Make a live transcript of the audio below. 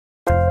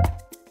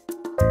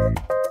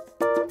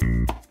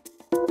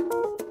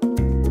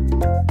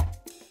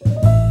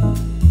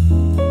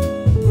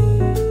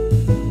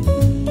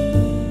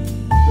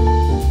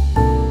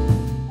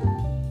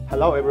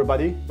Hello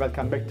everybody,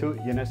 welcome back to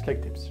Yener's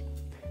Cake Tips.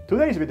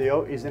 Today's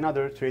video is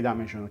another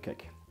three-dimensional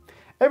cake.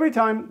 Every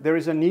time there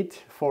is a need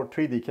for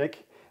 3D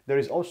cake, there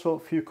is also a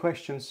few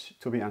questions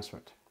to be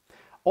answered.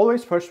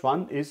 Always first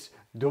one is,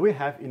 do we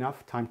have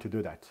enough time to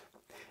do that?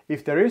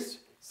 If there is,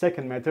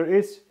 second matter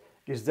is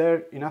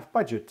there enough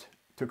budget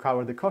to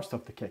cover the cost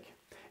of the cake?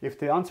 If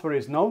the answer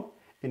is no,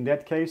 in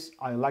that case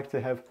I like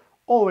to have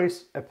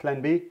always a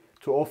plan B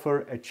to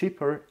offer a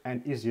cheaper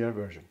and easier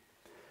version.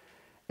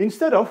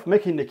 Instead of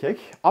making the cake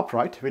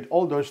upright with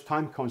all those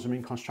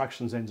time-consuming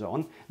constructions and so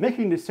on,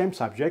 making the same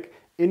subject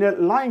in a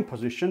lying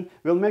position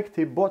will make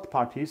the both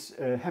parties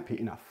happy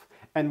enough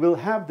and will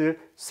have the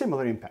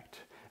similar impact.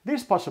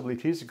 These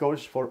possibilities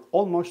goes for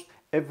almost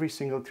every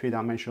single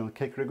three-dimensional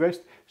cake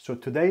request. So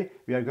today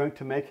we are going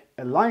to make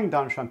a lying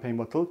down champagne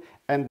bottle,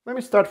 and let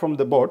me start from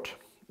the board.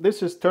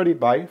 This is 30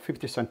 by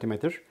 50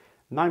 centimeters,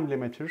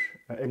 9mm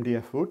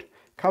MDF wood,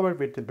 covered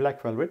with the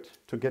black velvet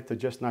to get the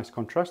just nice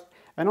contrast,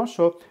 and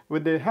also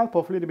with the help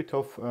of a little bit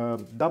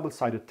of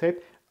double-sided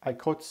tape, I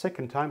coat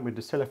second time with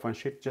the cellophane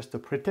sheet just to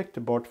protect the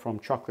board from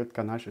chocolate,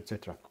 ganache,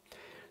 etc.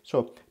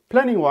 So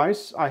planning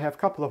wise, I have a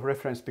couple of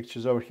reference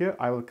pictures over here.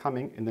 I will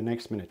coming in the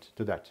next minute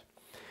to that.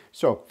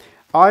 So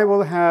I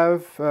will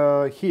have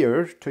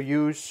here to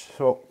use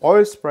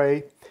oil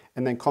spray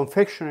and then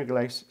confectionery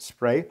glaze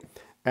spray.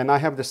 And I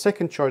have the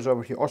second choice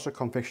over here, also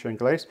confectionery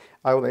glaze.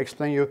 I will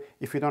explain you,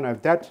 if you don't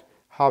have that,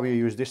 how you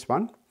use this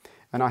one.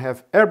 And I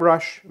have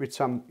airbrush with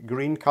some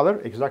green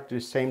color, exactly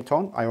the same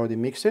tone. I already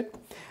mixed it.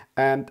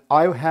 And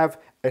I have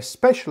a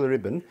special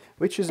ribbon,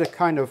 which is a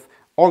kind of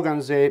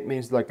organze,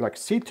 means like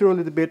see-through a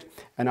little bit.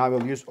 And I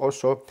will use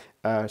also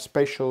a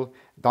special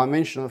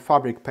dimensional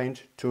fabric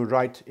paint to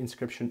write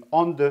inscription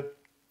on the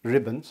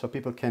ribbon so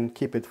people can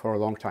keep it for a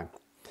long time.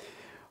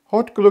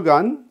 Hot glue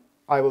gun,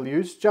 I will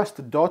use just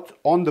a dot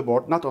on the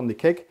board, not on the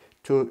cake,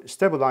 to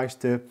stabilize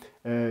the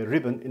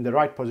ribbon in the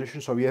right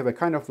position, so we have a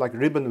kind of like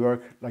ribbon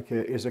work,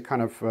 is a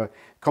kind of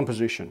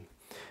composition.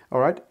 All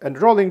right,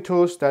 and rolling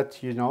tools,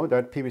 that you know,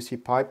 that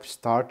PVC pipe,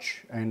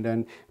 starch, and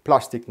then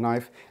plastic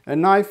knife, a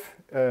knife,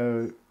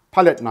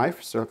 palette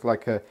knife, so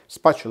like a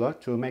spatula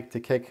to make the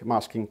cake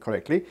masking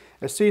correctly,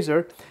 a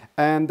scissor,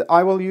 and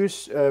I will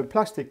use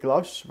plastic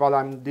gloves while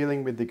I'm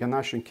dealing with the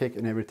ganache and cake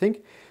and everything.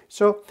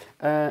 So,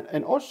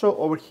 and also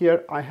over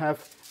here I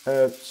have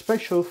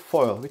special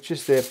foil, which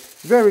is the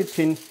very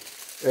thin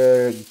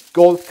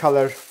gold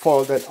color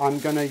foil that I'm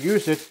gonna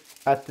use it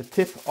at the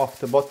tip of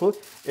the bottle.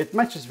 It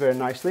matches very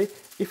nicely.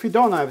 If you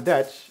don't have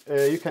that,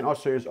 you can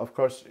also use, of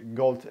course,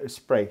 gold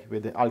spray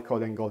with the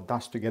alcohol and gold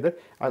dust together.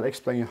 I'll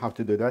explain you how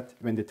to do that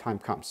when the time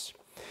comes.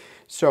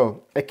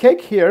 So a cake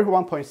here,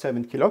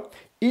 1.7 kilo.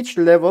 Each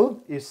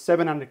level is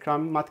 700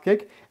 gram mud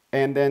cake.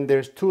 And then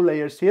there's two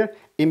layers here.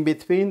 In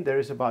between, there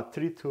is about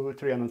 3 to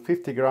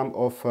 350 gram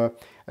of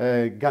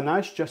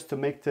ganache just to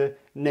make the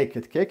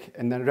naked cake,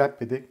 and then wrap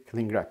with the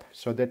cling wrap.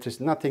 So that is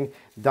nothing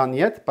done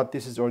yet, but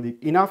this is already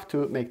enough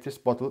to make this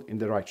bottle in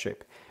the right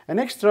shape. An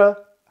extra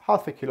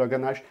 ½ kilo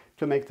ganache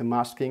to make the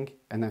masking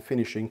and then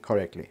finishing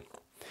correctly.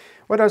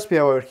 What else we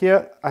have over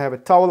here? I have a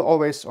towel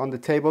always on the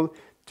table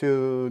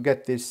to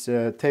get this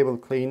table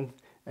clean.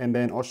 And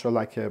then also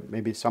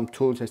maybe some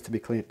tools has to be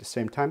cleaned at the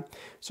same time.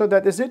 So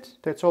that is it.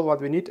 That's all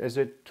what we need as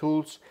a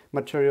tools,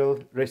 material,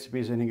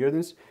 recipes and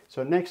ingredients.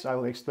 So next I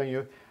will explain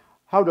you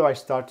how do I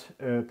start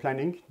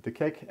planning the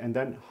cake, and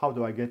then how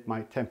do I get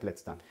my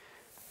templates done.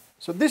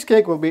 So this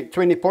cake will be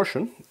 20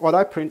 portion. What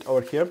I print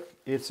over here,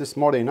 it's just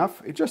more than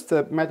enough. It's just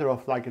a matter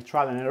of like a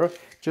trial and error.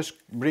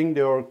 Just bring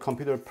your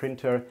computer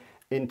printer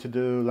in to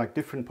do like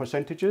different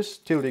percentages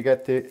till you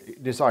get the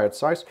desired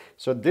size.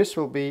 So this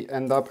will be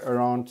end up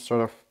around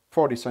sort of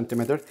 40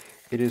 centimeters.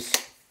 It is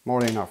more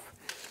than enough.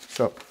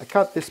 So I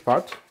cut this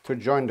part to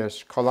join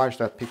this, collage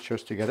that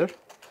pictures together.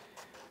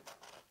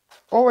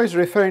 Always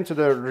referring to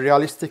the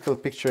realistical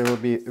picture will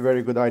be a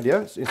very good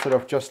idea instead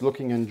of just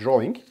looking and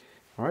drawing.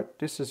 All right,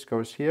 this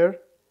goes here,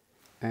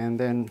 and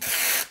then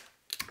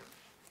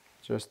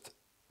just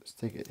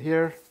stick it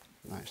here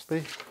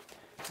nicely.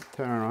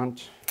 Turn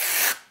around,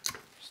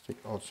 stick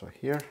also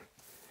here,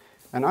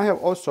 and I have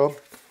also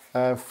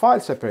file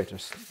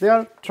separators. They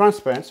are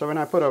transparent, so when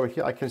I put over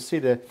here I can see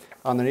the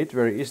underneath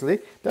very easily.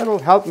 That will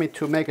help me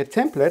to make a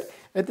template.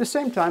 At the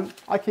same time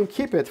I can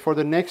keep it for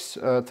the next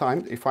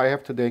time if I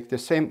have to make the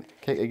same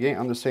cake again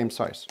on the same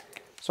size.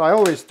 So I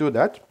always do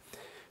that.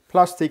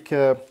 Plastic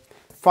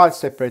file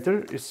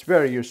separator is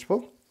very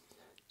useful.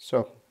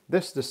 So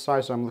this is the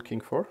size I'm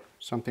looking for,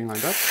 something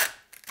like that.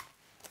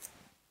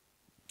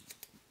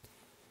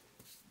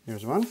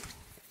 Here's one.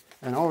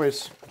 And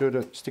always do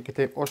the sticky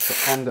tape also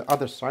on the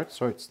other side,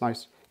 so it's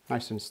nice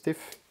and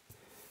stiff.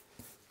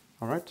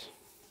 All right.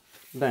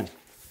 Then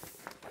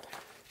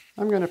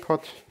I'm going to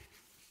put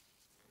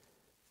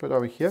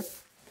over here,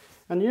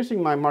 and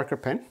using my marker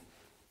pen,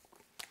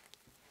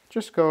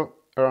 just go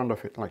around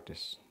of it like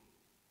this.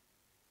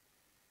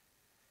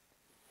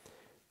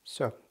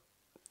 So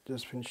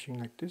just finishing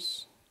like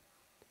this.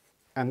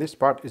 And this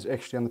part is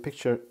actually on the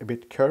picture a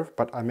bit curved,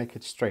 but I make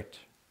it straight,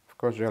 of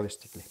course,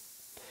 realistically.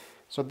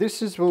 So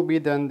this will be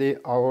then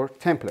our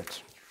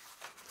template.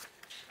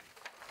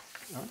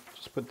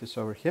 Just put this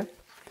over here.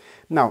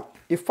 Now,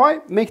 if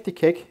I make the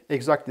cake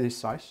exactly this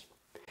size,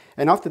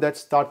 and after that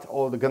start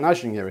all the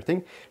ganaching and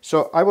everything,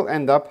 so I will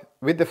end up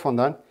with the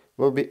fondant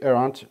will be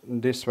around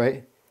this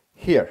way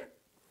here.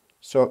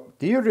 So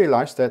do you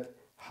realize that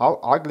how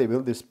ugly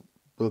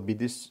will be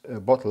this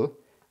bottle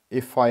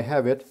if I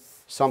have it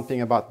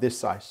something about this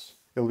size?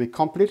 It will be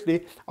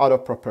completely out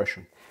of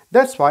proportion.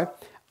 That's why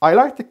I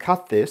like to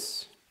cut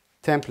this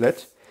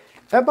template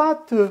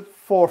about 4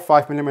 or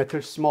 5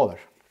 millimeters smaller.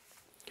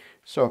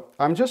 So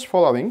I'm just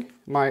following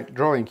my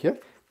drawing here,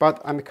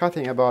 but I'm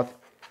cutting about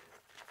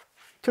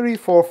 3,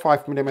 4,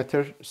 5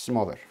 millimeters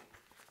smaller.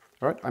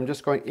 All right, I'm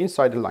just going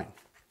inside the line,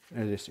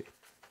 as you see.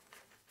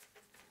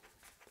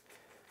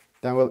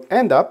 Then we'll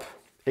end up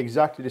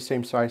exactly the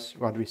same size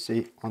what we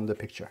see on the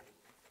picture.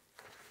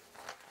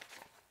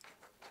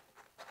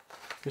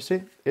 You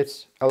see,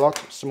 it's a lot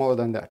smaller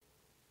than that.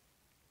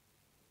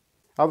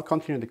 I will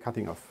continue the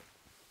cutting off.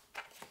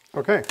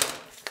 Okay,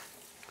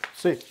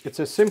 see, it's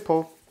a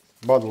simple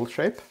bottle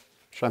shape,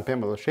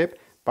 champagne bottle shape,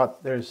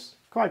 but there's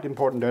quite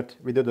important that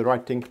we do the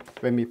right thing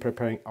when we're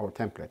preparing our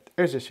template.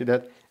 As you see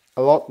that,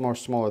 a lot more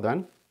smaller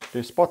than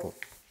this bottle.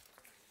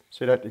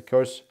 See that it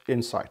goes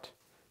inside.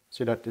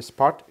 See that this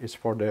part is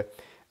for the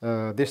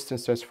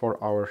distances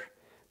for our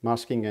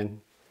masking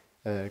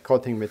and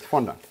coating with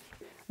fondant.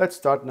 Let's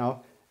start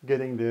now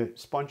getting the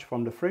sponge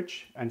from the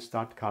fridge and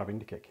start carving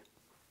the cake.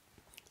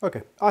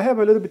 Okay, I have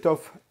a little bit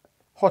of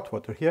hot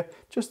water here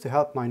just to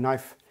help my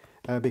knife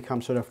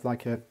become sort of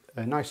like a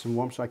nice and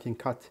warm so I can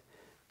cut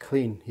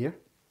clean here.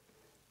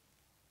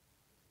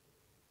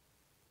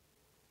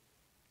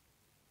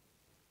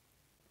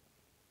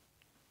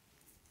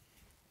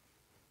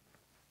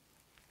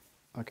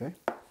 Okay.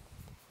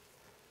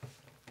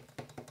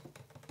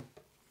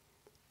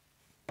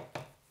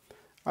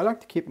 I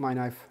like to keep my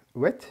knife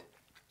wet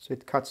so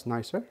it cuts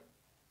nicer.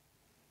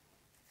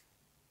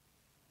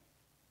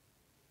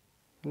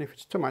 And if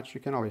it's too much, you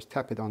can always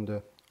tap it on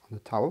the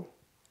towel.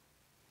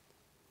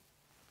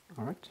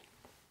 All right.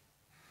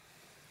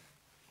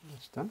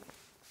 That's done.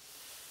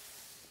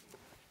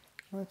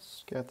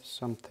 Let's get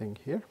something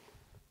here.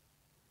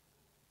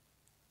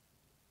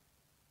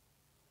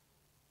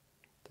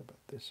 About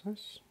this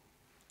size.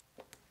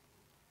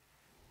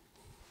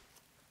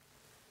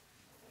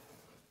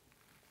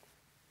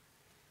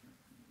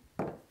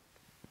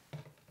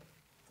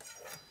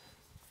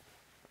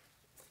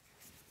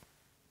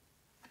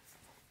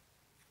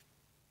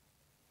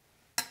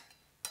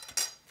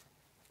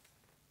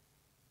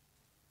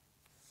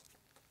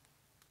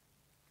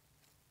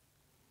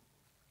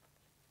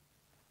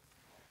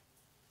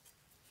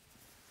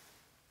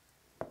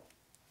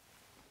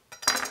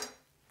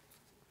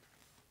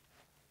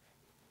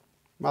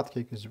 Mud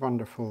cake is a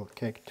wonderful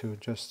cake to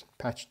just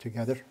patch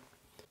together.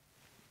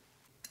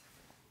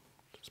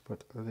 Just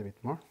put a little bit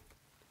more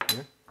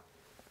here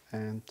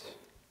and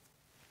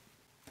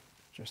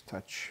just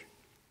touch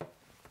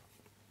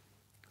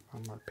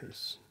one more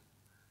piece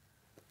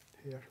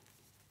here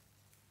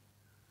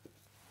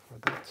for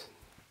that.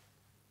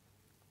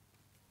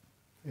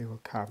 We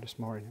will carve this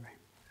more anyway.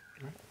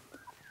 Right?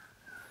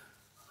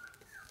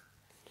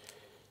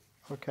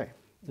 Okay,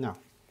 now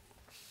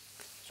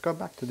let's go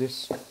back to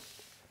this.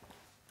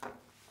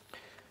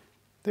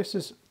 This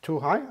is too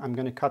high. I'm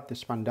going to cut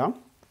this one down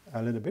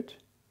a little bit.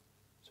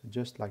 So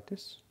just like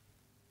this.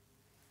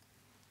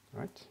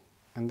 Right?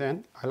 And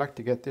then I like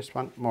to get this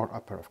one more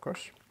upper, of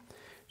course.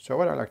 So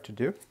what I like to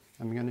do,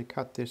 I'm going to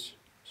cut this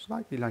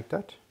slightly like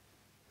that.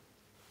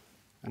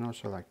 And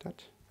also like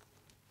that.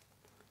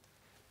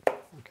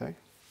 Okay.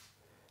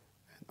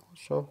 And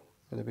also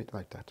a little bit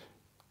like that.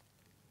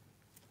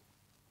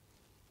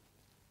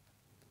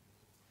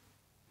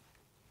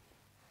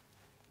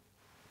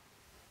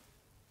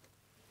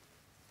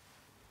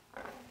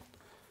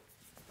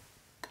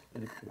 A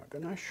little bit more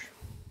ganache.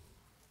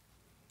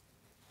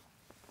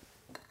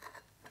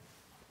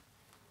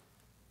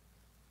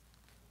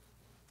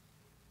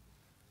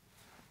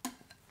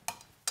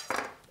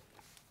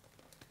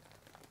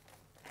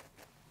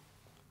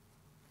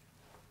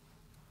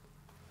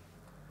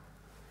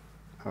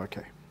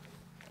 Okay.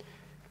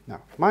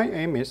 Now, my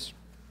aim is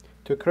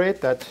to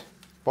create that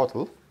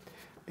bottle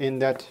in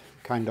that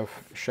kind of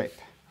shape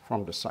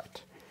from the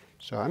side.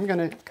 So I'm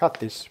going to cut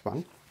this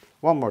one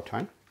more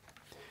time,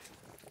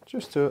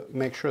 just to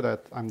make sure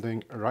that I'm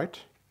doing right,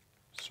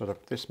 sort of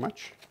this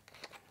much.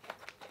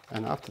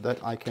 And after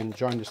that, I can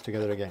join this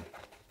together again.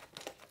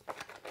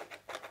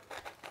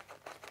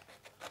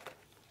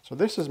 So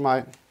this is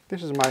my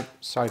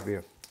side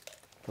view,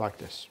 like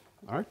this.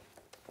 All right.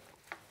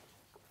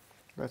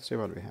 Let's see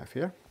what we have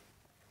here.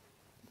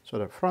 So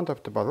the front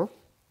of the bottle.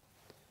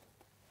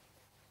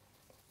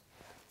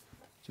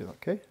 Still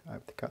okay. I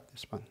have to cut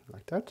this one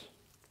like that.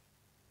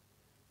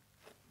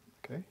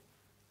 Okay.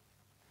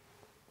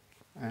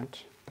 And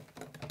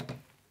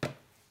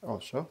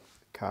also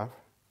carve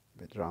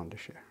bit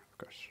roundish here, of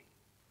course.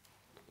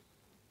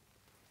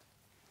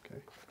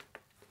 Okay.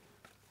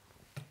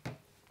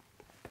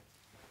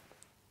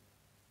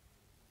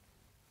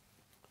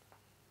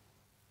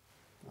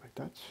 Like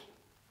that.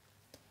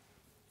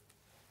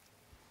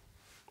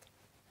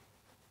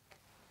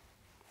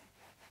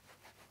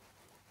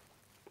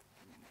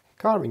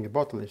 Carving a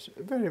bottle is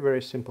a very,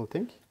 very simple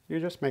thing. You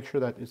just make sure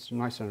that it's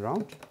nice and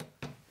round.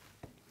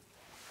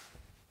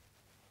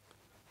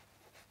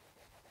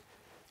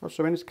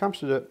 Also, when it comes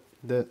to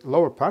the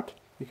lower part,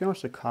 you can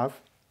also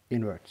carve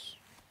inwards.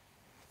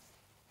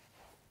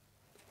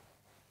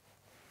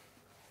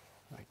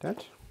 Like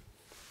that.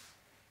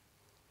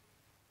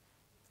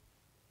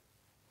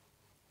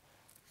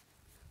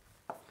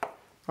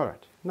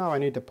 Alright, now I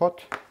need a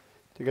pot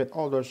to get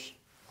all those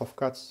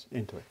offcuts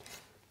into it.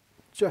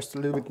 Just a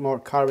little bit more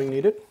carving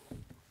needed.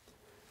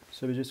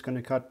 So we're just going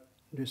to cut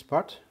this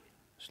part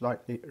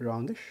slightly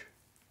roundish.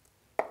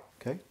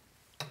 Okay.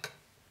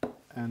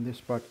 And this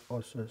part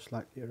also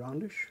slightly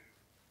roundish.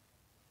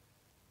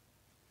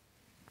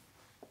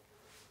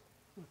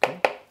 Okay.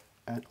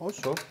 And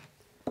also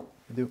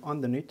do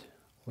underneath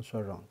also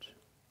round.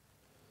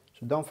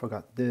 So don't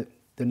forget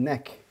the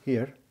neck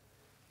here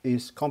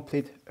is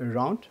complete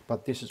round,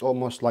 but this is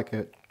almost like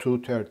a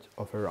 2/3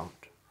 of a round.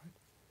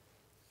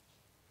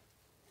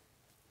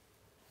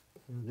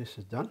 This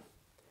is done,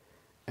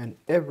 and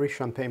every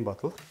champagne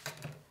bottle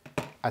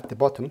at the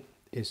bottom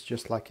is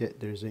just like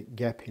there's a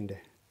gap in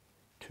there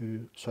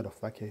to sort of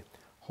like a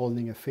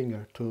holding a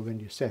finger to when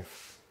you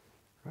serve,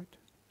 right?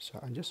 So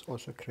I just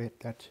also create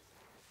that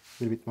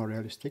a little bit more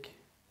realistic.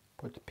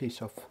 Put a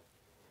piece of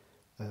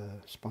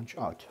sponge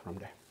out from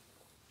there.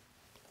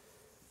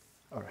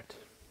 All right.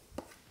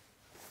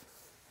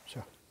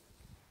 So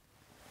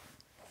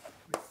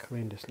we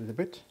clean this a little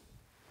bit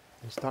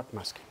and start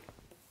masking.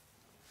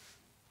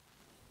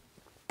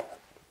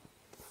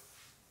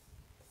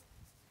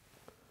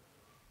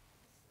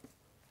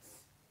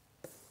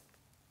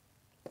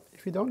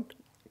 If you don't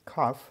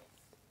carve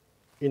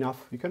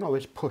enough, you can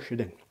always push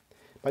it in.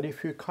 But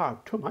if you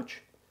carve too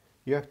much,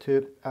 you have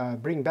to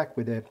bring back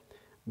with the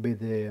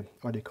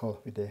what do you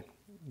call, with the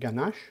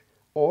ganache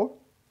or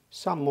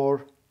some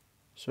more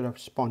sort of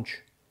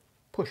sponge.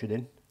 Push it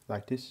in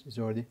like this is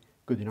already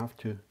good enough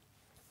to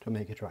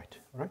make it right.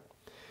 All right.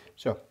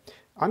 So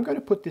I'm going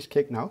to put this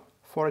cake now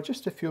for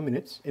just a few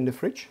minutes in the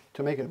fridge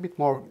to make it a bit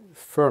more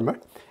firmer,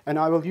 and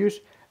I will use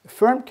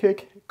firm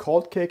cake,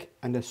 cold cake,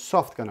 and a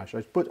soft ganache.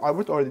 I put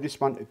already this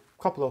one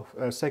a couple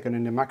of seconds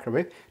in the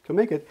microwave to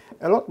make it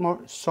a lot more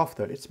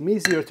softer. It's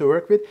easier to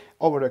work with.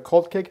 Over a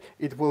cold cake,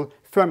 it will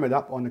firm it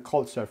up on a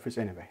cold surface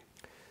anyway.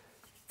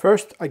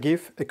 First, I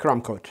give a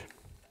crumb coat.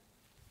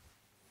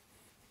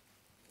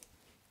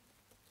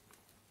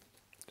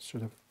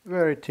 Sort of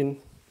very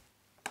thin,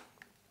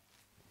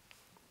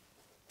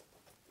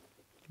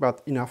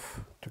 but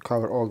enough to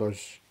cover all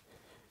those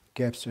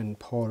gaps and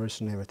pores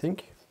and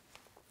everything.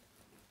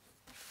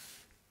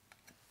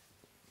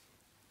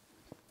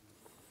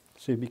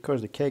 See,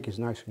 because the cake is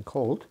nice and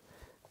cold,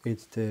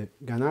 the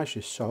ganache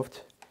is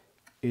soft,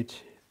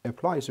 it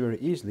applies very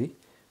easily,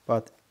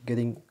 but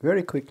getting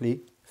very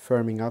quickly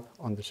firming up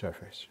on the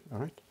surface. All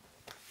right.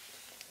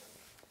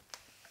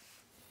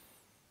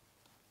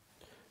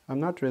 I'm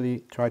not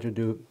really trying to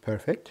do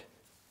perfect,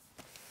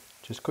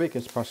 just quick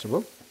as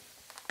possible.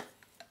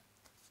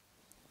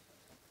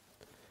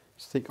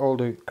 Stick all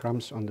the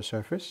crumbs on the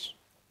surface,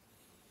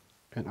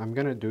 and I'm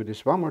going to do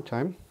this one more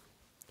time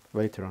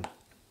later on.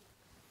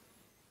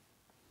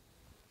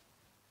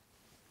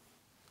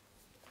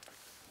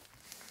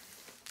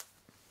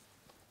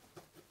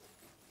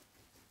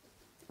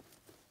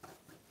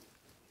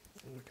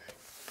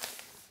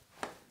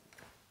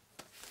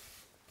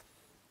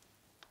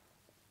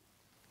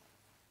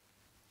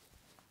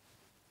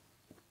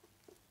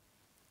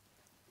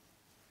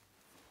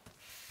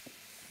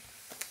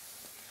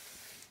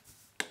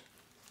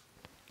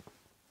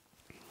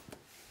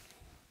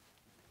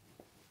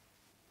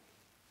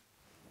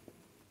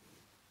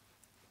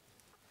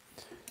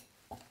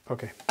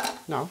 Okay,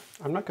 now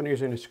I'm not going to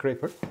use any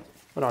scraper.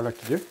 What I like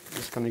to do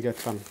is going to get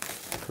some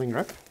cling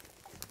wrap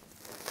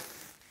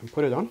and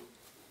put it on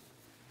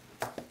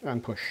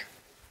and push.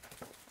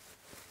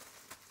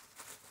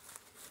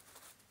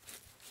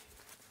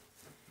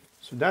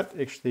 So that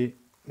actually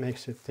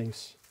makes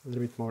things a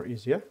little bit more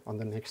easier on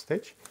the next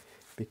stage,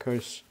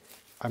 because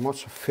I'm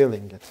also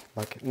filling it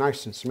like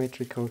nice and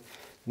symmetrical,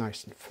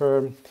 nice and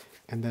firm,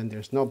 and then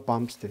there's no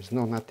bumps, there's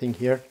no nothing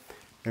here.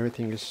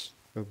 Everything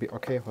will be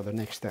okay for the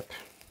next step.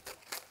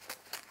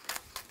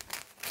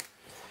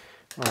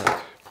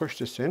 Alright, push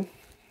this in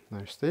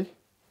nicely.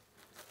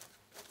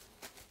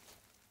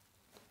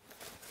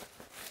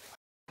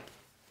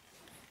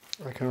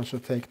 I can also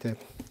take the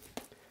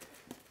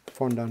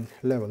fondant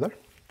leveler,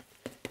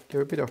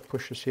 give a bit of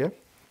pushes here,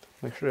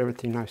 make sure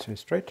everything nice and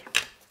straight.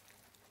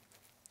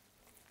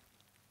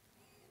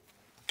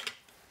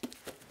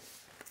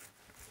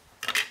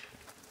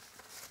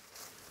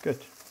 Good.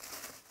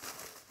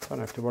 Don't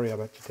have to worry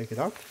about to take it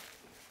out.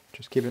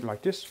 Just keep it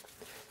like this.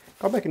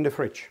 Go back in the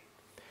fridge.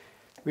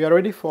 We are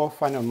ready for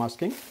final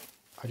masking.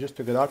 I just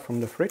took it out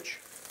from the fridge.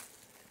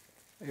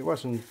 It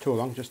wasn't too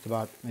long, just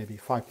about maybe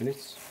 5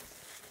 minutes.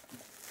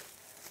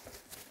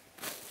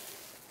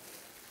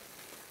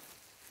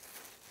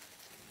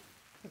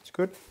 That's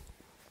good.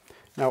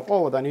 Now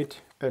all that I need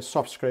is a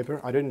soft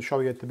scraper. I didn't show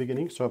you at the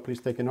beginning, so please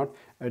take a note.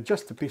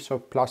 Just a piece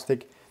of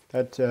plastic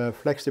that's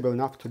flexible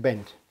enough to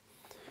bend.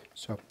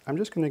 So I'm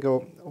just going to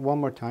go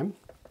one more time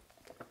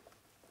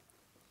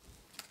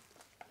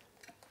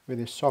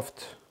with a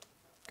soft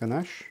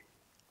ganache.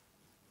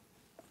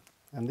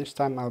 And this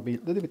time I'll be a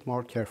little bit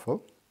more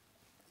careful,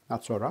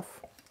 not so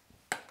rough.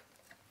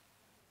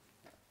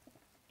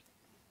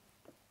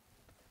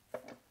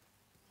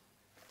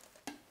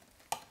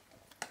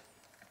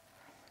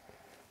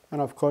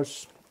 And of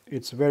course,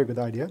 it's a very good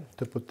idea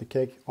to put the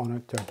cake on a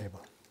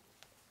turntable.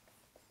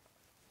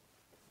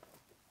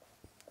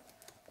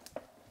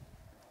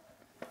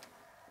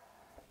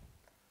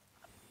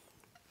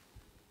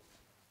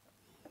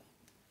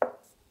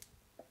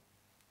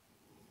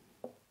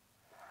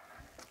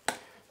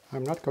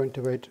 I'm not going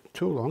to wait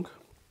too long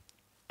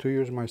to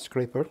use my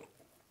scraper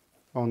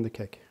on the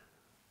cake,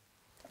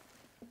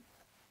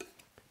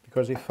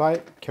 because if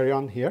I carry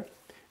on here,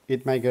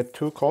 it may get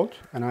too cold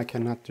and I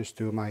cannot just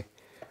do my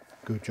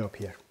good job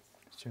here.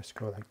 Let's just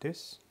go like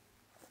this.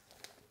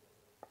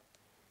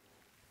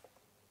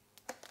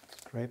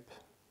 Scrape.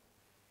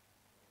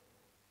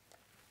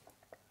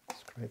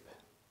 Scrape.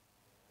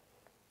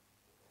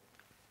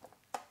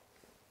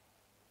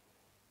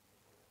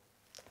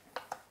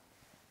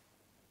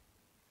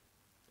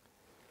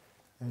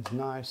 As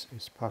nice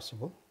as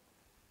possible.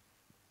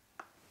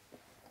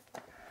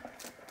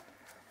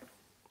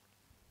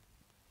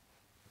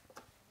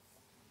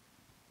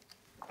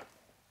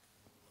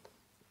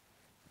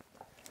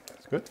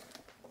 That's good.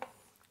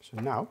 So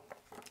now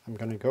I'm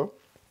going to go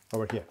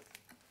over here.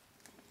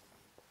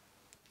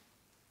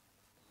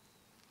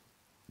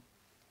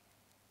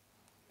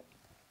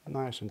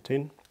 Nice and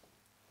thin,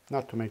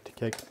 not to make the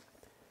cake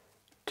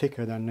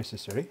thicker than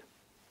necessary.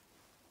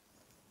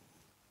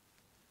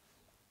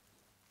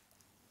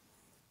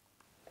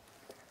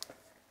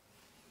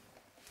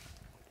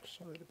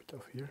 A little bit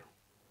of here.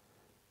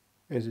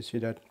 As you see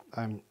that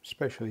I'm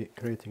especially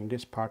creating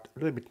this part a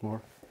little bit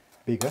more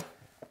bigger,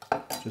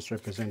 just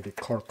represent the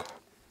cork.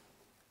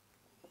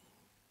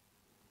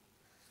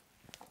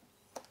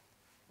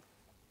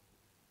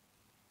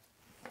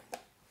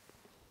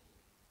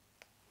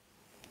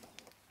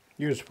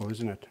 Useful,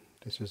 isn't it?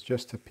 This is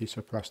just a piece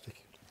of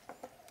plastic.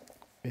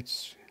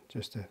 It's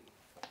just a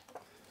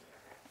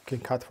can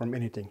cut from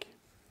anything.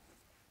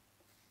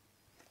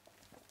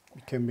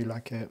 It can be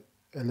like a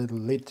little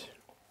lid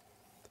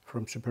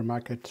from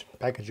supermarket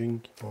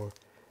packaging or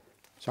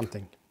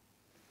something.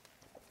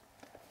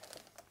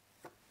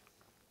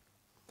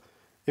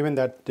 Even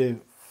that the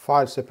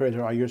file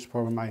separator I use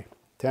for my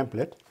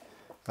template,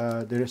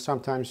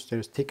 sometimes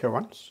there's thicker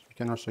ones. You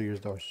can also use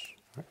those.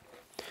 Right?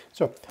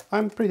 So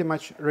I'm pretty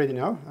much ready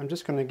now. I'm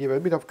just going to give a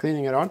bit of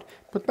cleaning around,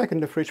 put back in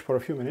the fridge for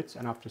a few minutes,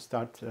 and after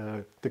start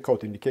the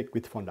coating the cake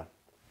with fondant.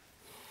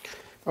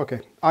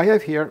 Okay, I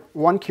have here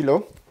 1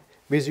 kilo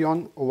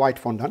Vision white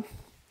fondant.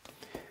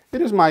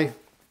 It is my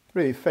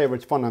really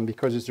favorite fondant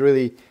because it's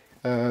really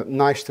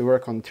nice to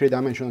work on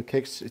three-dimensional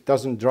cakes. It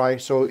doesn't dry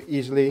so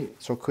easily,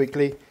 so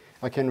quickly.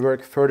 I can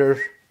work further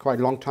quite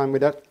a long time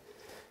with that,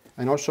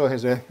 and also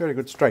has a very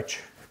good stretch.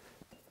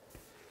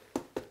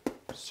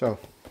 So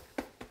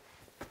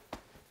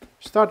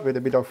start with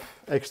a bit of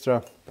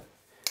extra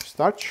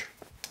starch,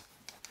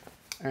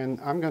 and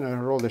I'm gonna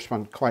roll this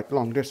one quite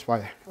long. That's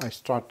why I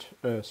start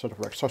sort of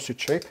like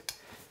sausage shape.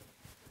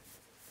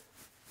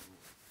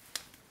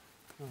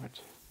 All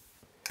right.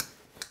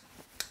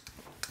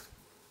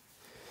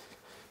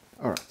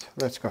 All right,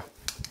 let's go.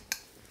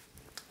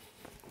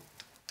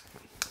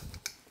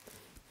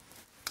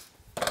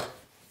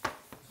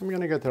 I'm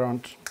going to get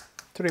around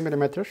 3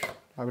 millimeters,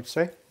 I would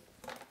say.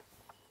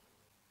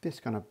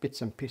 This kind of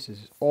bits and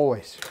pieces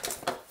always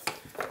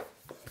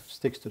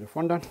sticks to the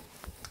fondant.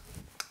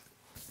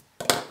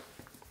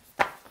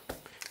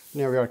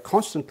 Now we are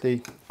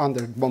constantly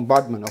under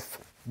bombardment of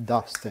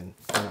dust and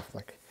kind of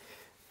like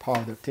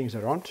powder things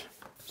around,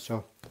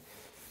 so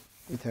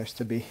it has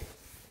to be,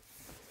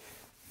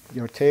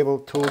 your table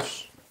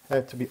tools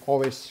have to be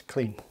always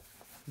clean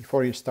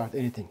before you start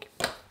anything.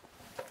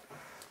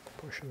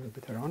 Push a little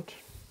bit around.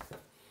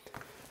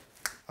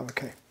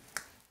 Okay.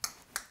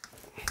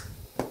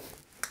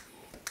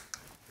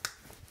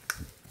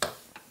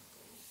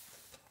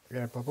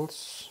 Air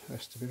bubbles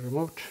has to be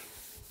removed.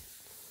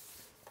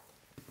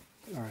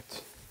 All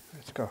right,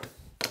 let's go.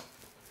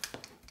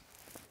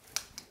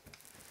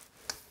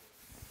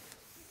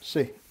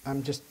 See,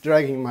 I'm just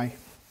dragging my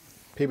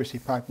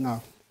PVC pipe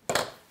now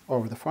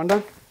over the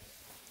fondant.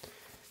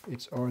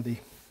 It's already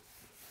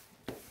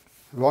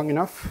long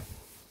enough.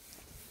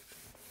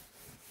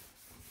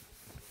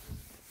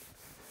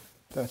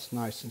 That's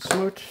nice and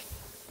smooth.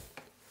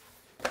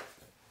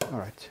 All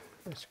right,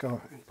 let's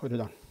go and put it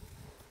on.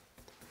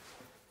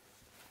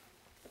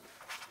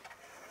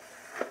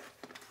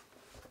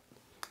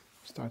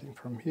 starting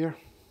from here.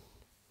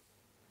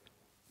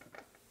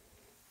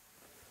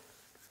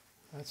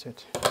 That's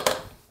it.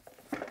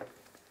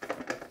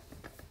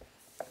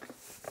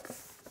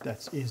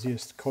 That's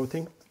easiest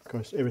coating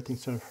because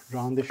everything's sort of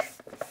roundish.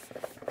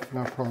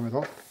 No problem at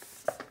all.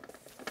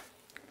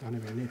 Don't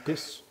even need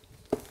this.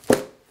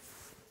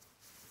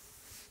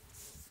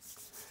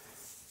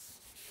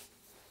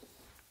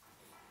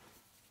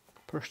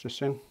 Push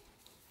this in.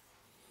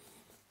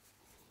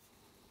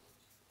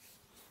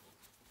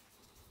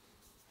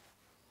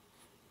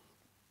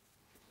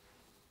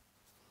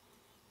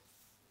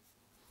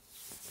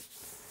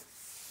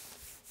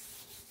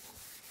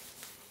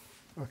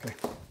 Okay.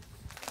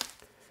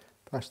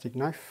 Plastic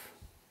knife.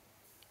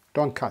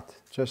 Don't cut,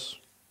 just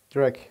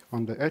drag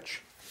on the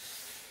edge.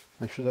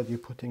 Make sure that you're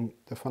putting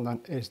the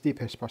fondant as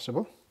deep as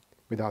possible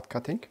without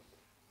cutting.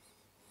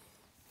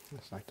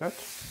 Just like that.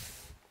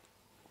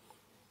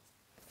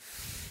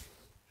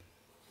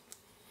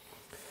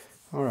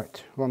 All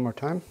right, one more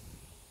time.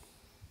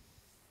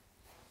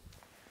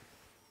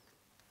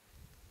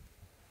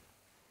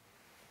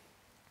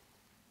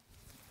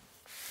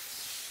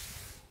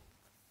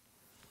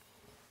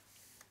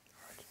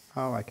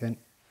 Now I can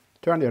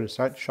turn the other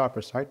side,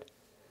 sharper side.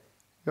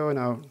 Go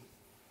now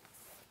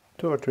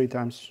 2 or 3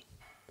 times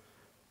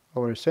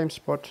over the same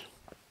spot.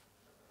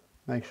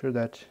 Make sure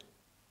that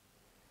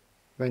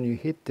when you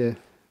hit the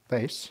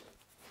base,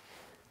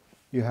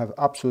 you have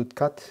absolute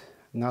cut,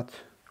 not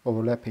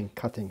overlapping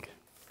cutting.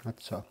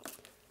 Not so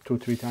 2 or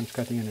 3 times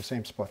cutting in the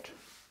same spot.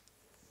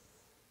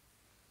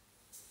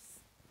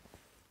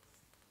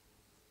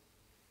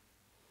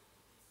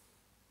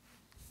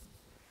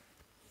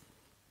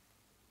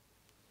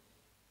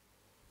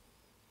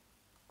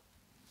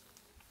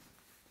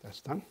 That's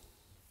done.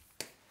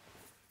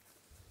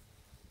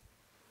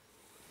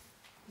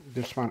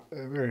 This one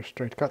a very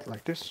straight cut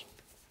like this.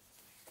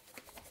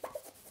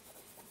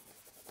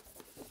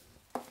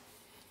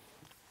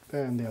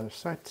 Then the other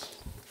side.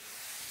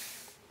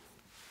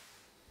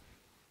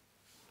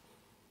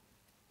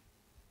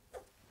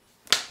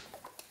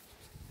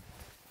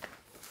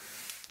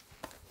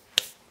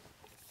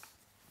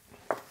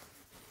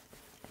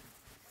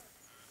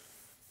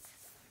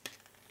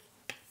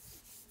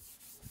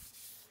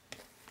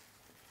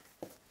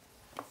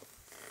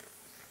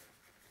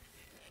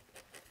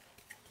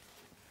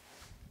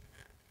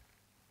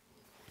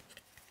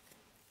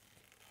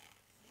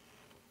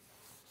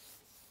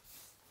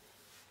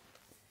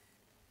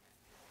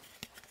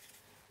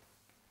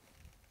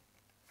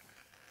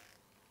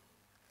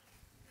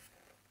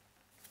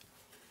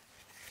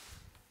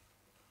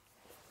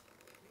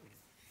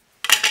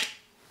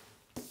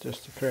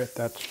 Just to create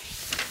that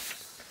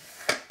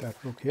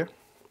look here.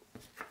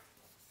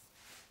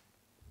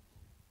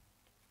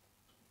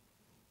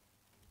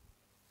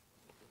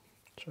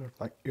 Sort of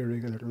like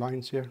irregular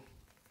lines here.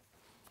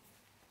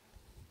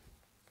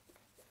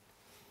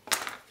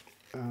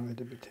 A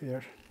little bit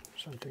here,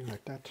 something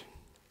like that.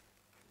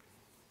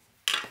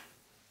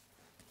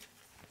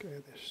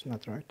 Okay, this is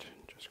not right.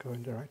 Just go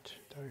in the right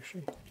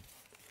direction.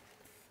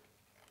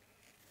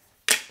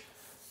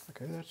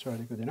 Okay, that's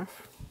already good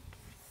enough.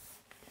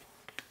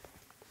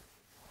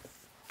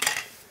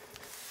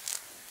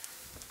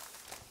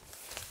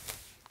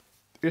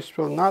 This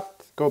will not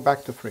go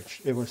back to fridge.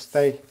 It will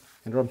stay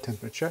in room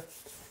temperature.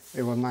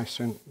 It will nice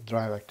and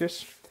dry like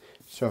this.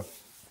 So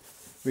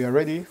we are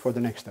ready for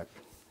the next step.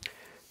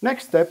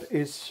 Next step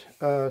is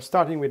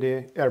starting with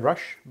the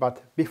airbrush.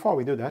 But before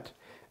we do that,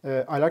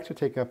 I like to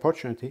take an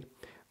opportunity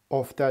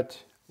of that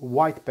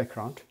white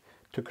background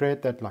to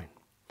create that line.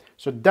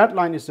 So that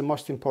line is the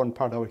most important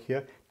part over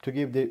here to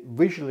give the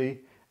visually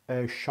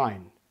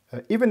shine.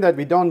 Even that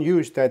we don't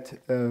use that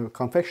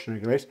confectionery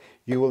glaze,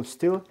 you will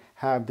still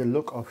have the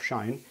look of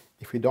shine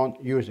if you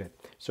don't use it.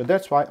 So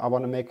that's why I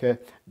want to make a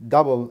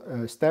double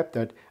step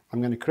that I'm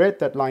going to create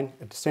that line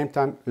at the same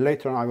time.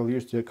 Later on I will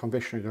use the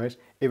confectionery glaze,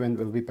 even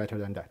will be better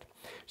than that.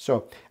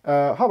 So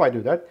how I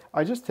do that,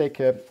 I just take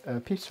a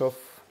piece of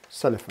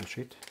cellophane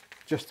sheet,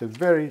 just a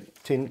very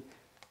thin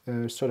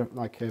sort of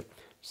like a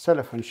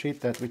cellophane sheet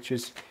that which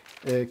is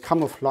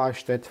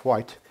camouflage that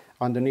white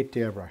underneath the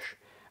airbrush.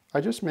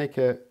 I just make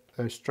a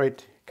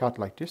straight cut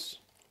like this.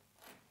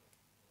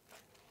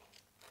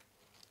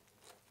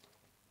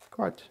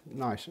 Quite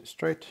nice and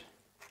straight.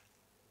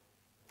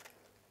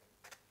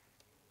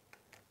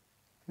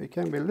 It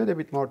can be a little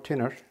bit more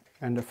thinner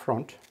in the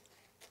front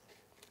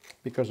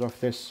because of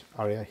this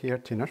area here,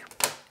 thinner,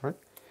 right?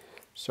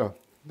 So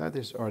that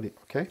is already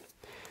okay.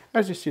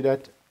 As you see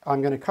that,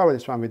 I'm going to cover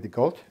this one with the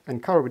gold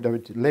and cover with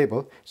the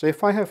label. So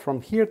if I have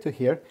from here to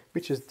here,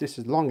 which is this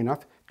is long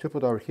enough to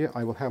put over here,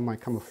 I will have my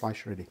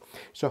camouflage ready.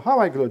 So how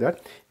I glue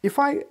that? If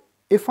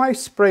I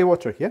spray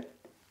water here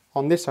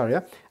on this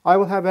area, I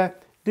will have a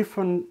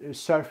different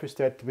surface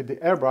that with the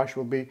airbrush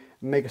will be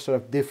make a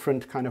sort of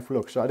different kind of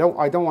look. So I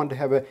don't want to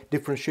have a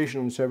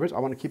differentiation on the surface. I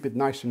want to keep it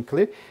nice and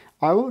clear.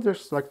 I will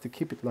just like to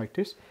keep it like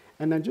this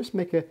and then just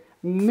make a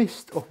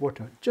mist of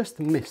water, just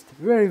a mist,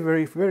 very,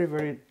 very, very,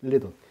 very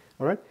little.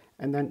 All right,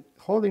 and then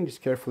holding this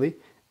carefully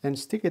and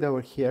stick it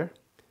over here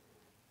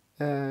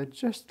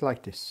just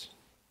like this.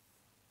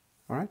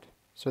 All right,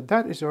 so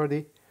that is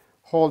already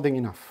holding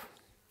enough.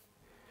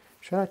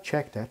 Should I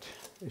check that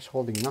it's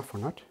holding enough or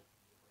not?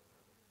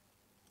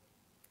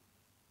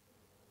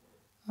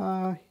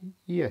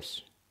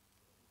 Yes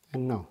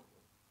and no.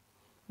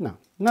 No,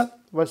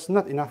 was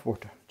not enough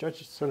water.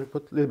 Just sort of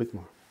put a little bit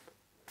more.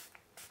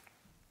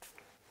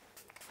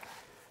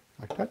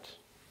 Like that.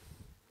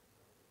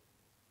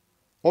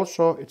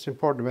 Also, it's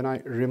important when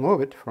I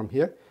remove it from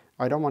here,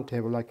 I don't want to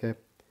have like a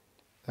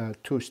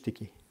too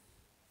sticky.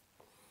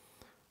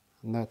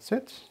 And that's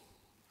it.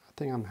 I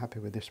think I'm happy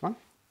with this one.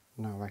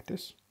 Now like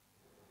this.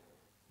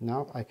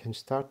 Now I can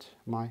start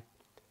my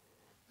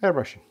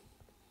airbrushing.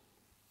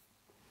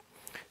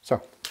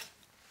 So,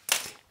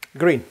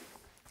 green.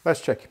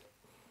 Let's check.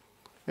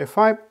 If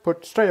I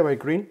put straight away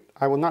green,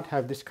 I will not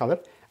have this color.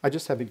 I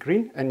just have a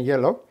green and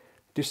yellow.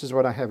 This is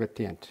what I have at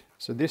the end.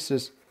 So this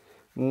is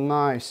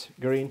nice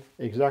green,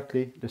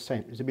 exactly the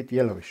same. It's a bit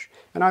yellowish.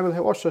 And I will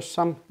have also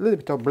some little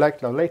bit of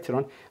black later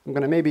on. I'm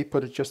going to maybe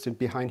put it just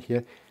behind here,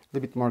 a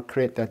little bit more,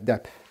 create that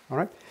depth. All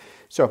right.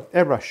 So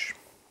airbrush.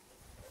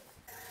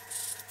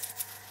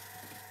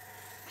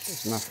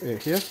 There's enough air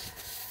here.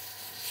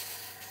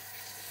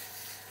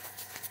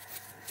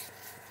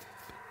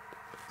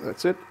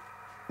 That's it.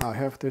 I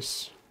have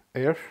this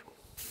air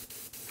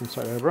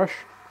inside airbrush.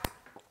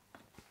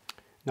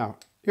 Now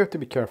you have to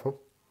be careful.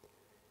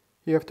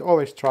 You have to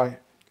always try a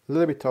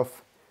little bit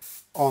of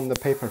on the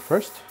paper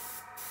first.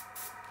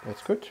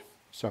 That's good.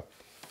 So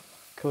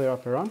clear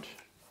up around.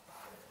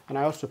 And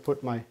I also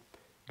put my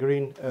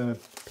green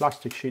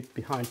plastic sheet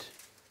behind.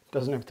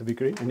 Doesn't have to be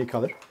green, any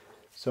color.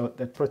 So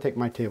that protect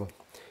my table.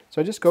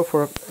 So I just go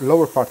for a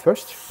lower part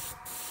first.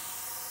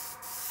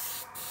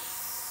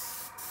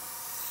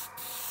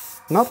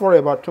 Not worry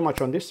about too much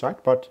on this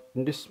side, but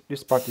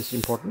this part is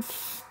important.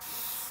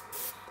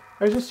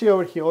 As you see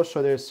over here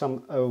also there's some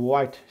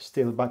white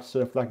still, but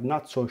sort of like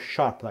not so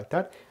sharp like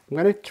that. I'm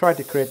going to try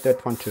to create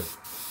that one too.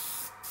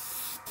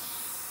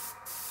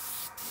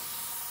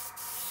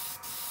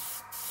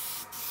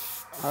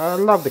 I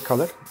love the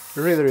color,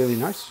 really, really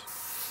nice.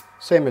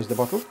 Same as the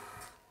bottle.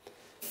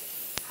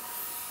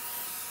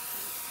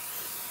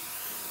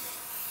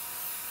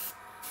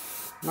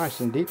 Nice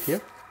and deep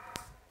here.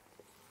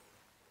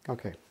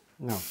 Okay,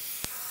 now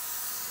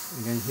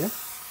again here.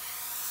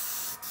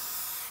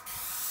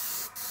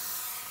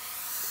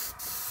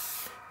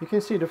 You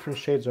can see different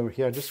shades over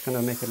here. I'm just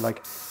gonna make it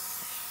like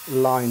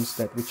lines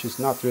that which is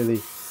not really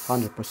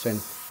 100%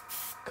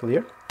 clear.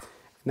 And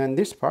then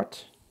this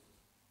part,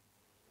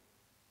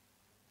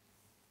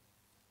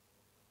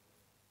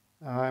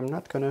 I'm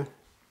not gonna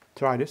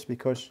try this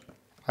because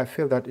I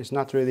feel that it's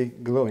not really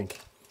glowing.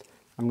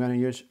 I'm gonna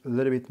use a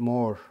little bit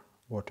more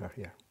water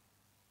here.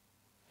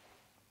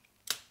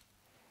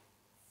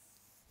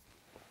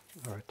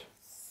 All right,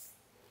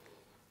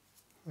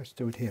 let's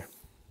do it here.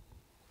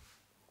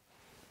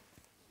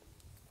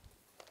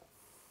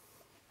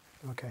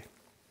 Okay,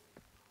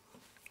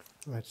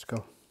 let's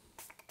go.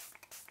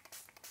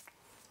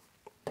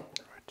 All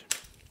right.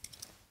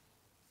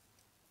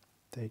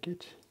 Take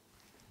it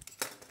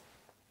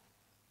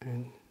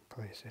and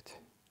place it.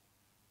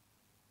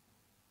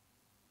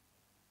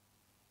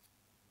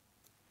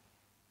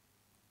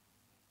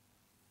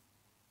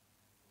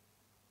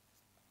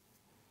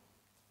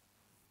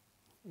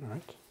 All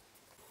right,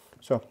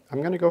 so I'm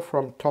going to go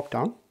from top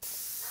down.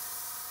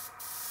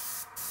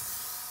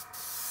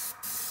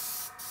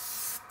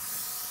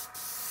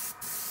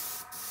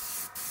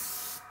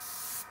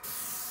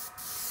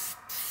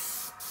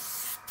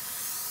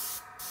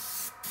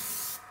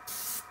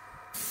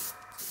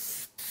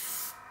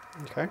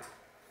 Okay,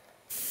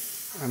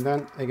 and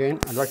then again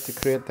I'd like to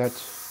create that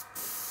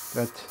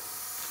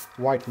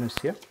whiteness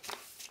here,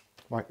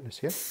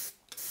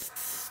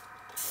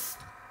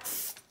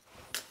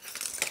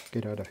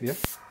 get out of here.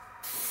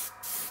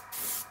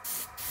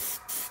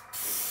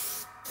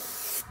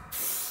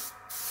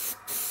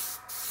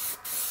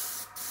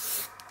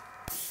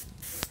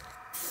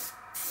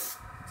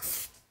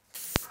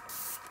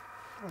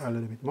 A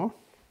little bit more.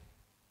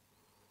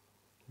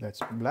 That's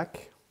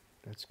black,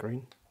 that's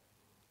green.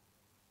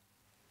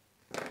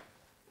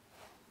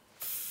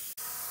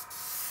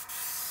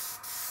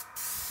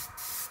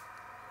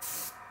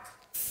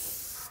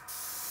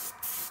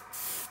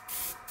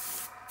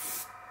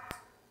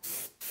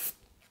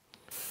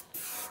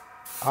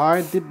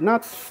 I did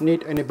not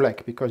need any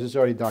black because it's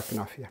already dark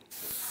enough here.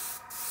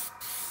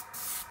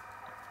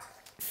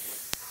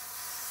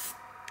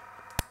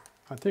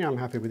 I think I'm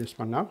happy with this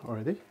one now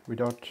already,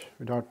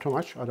 without too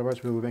much,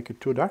 otherwise we will make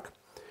it too dark.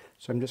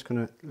 So I'm just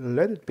going to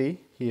let it be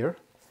here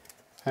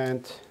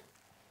and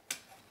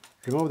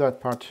remove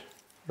that part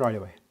right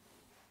away.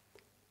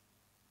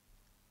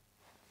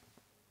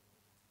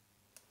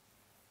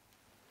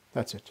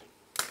 That's it.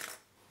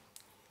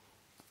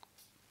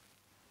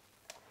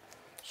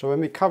 So when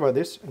we cover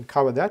this and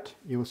cover that,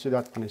 you will see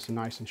that one is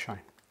nice and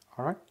shiny.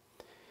 All right.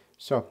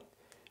 So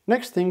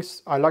next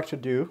things I like to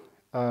do,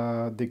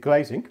 the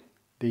glazing,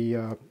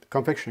 the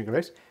confectionery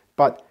glaze.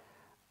 But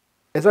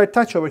as I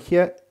touch over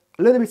here,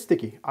 a little bit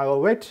sticky. I will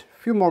wait a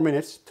few more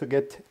minutes to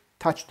get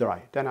touch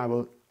dry. Then I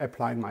will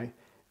apply my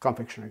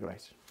confectionery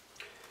glaze.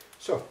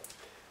 So,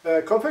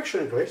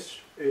 confectionery glaze,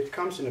 it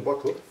comes in a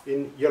bottle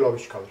in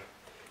yellowish color.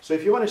 So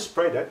if you want to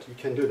spray that, you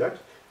can do that.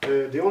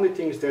 The only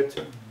thing is that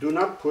do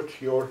not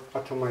put your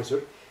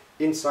atomizer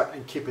inside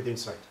and keep it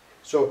inside.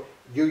 So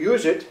you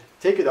use it,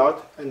 take it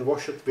out and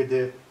wash it with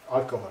the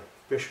alcohol.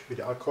 Wash with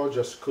the alcohol,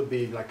 just could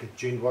be like a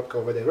gin, vodka,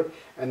 whatever,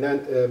 and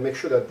then make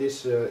sure that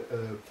this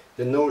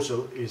the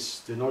nozzle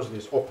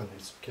is open.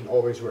 It can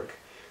always work.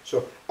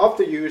 So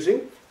after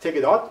using, take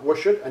it out,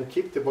 wash it, and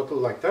keep the bottle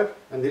like that,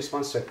 and this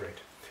one separate.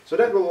 So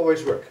that will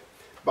always work.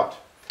 But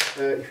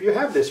if you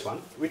have this one,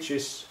 which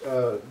is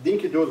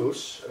Dinky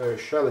Doodle's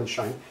Shell and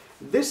Shine,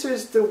 this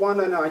is the one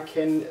that I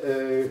can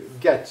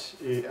get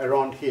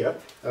around here,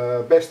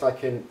 best I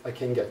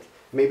can get.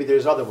 Maybe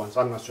there's other ones,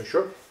 I'm not so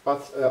sure,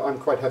 but I'm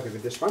quite happy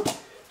with this one.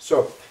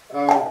 So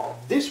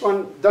this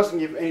one doesn't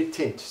give any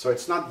tint, so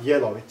it's not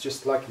yellow, it's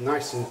just like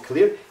nice and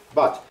clear,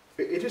 but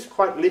it is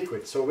quite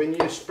liquid, so when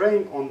you're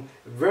spraying on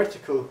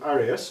vertical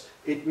areas,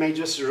 it may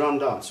just run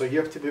down, so you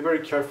have to be very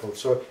careful.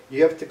 So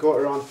you have to go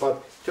around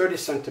about 30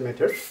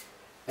 centimeters,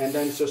 and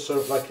then just sort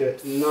of like a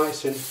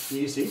nice and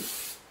easy,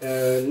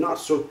 not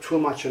so too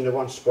much in the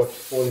one spot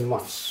all in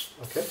once,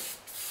 okay?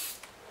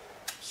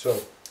 So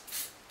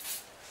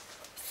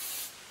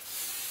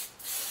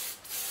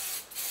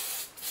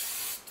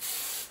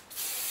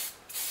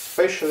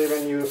especially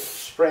when you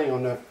spraying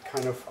on a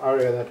kind of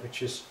area that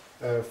which is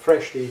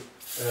freshly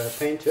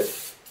painted,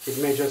 it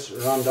may just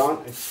run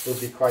down. It will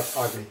be quite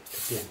ugly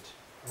at the end.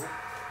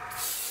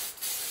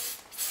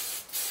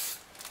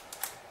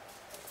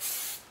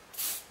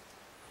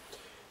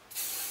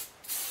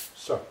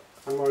 So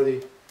I'm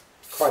already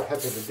quite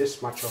happy with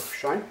this much of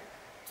shine.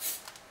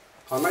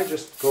 I might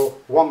just go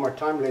one more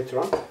time later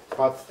on,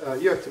 but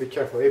you have to be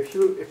careful. If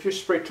you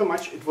spray too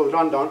much, it will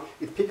run down.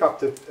 It pick up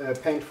the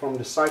paint from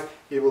the side.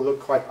 It will look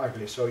quite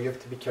ugly. So you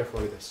have to be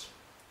careful with this.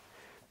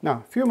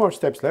 Now, a few more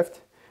steps left.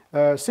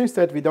 Since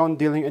that we don't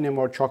dealing any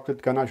more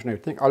chocolate ganache and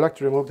everything, I like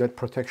to remove that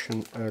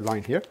protection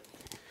line here.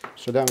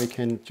 So then we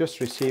can just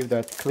receive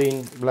that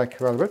clean black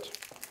velvet.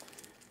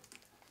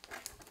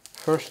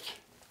 First,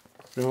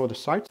 remove the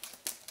side.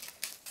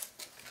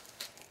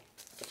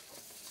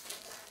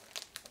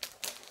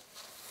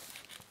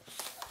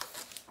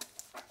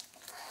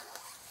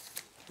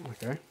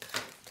 Okay.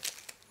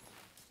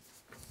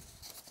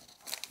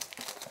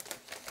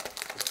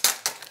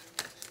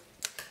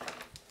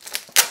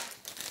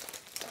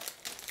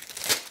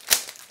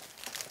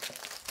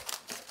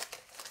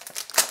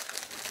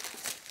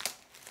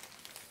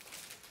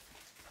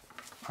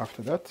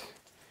 After that,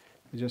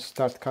 you just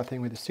start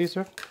cutting with the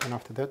scissor, and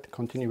after that,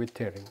 continue with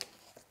tearing.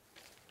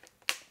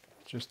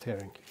 Just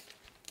tearing.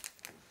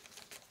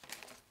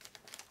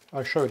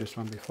 I showed you this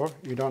one before.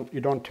 You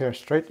don't tear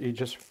straight. You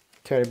just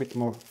tear a bit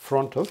more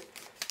frontal.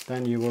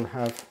 Then you will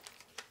have.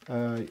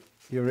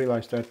 You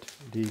realize that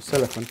the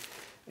cellophane,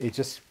 it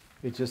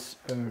just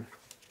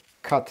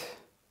cut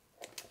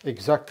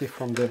exactly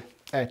from the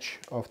edge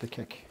of the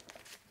cake.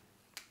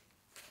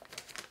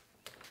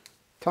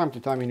 Time to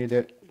time, you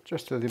need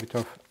just a little bit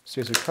of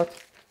scissor cut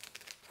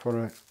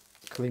for a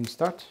clean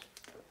start,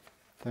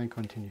 then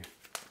continue.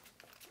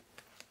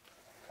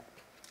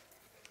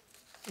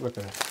 Look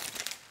at that.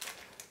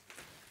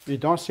 You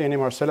don't see any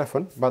more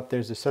cellophane, but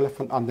there's a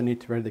cellophane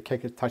underneath where the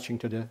cake is touching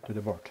to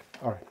the board.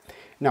 All right.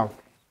 Now,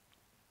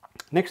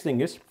 next thing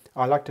is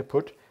I like to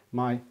put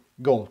my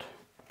gold.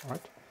 All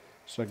right.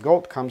 So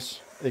gold comes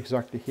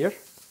exactly here,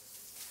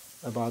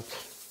 about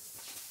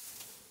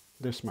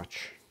this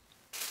much.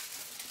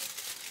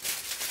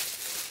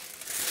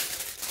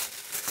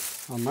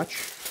 How much?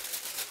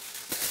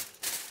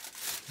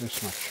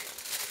 This much.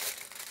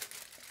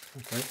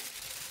 Okay.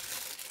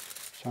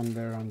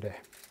 Somewhere around there.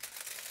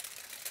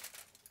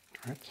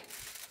 Right.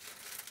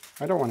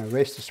 I don't want to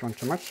waste this one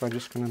too much, so I'm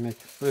just going to make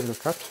a little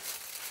cut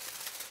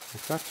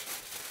like that.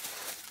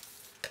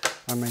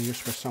 I may use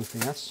for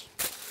something else.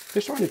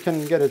 This one you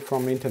can get it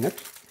from the internet.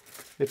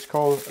 It's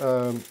called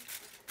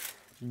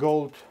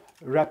gold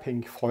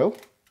wrapping foil,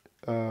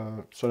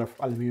 sort of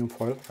aluminum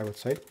foil, I would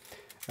say.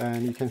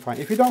 And you can find.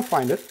 If you don't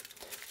find it,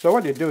 so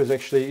what you do is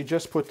actually you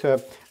just put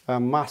a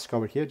mask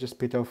over here,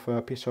 just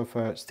a piece of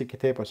sticky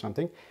tape or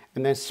something,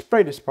 and then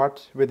spray this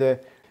part with a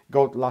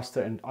gold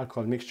luster and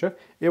alcohol mixture.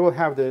 It will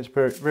have this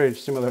very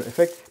similar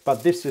effect,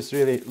 but this is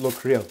really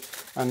look real,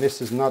 and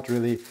this is not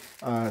really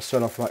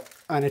sort of like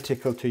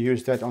unethical to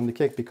use that on the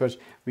cake, because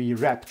we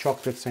wrap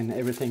chocolates and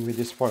everything with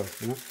this foil,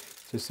 you know,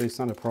 so it's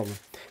not a problem.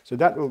 So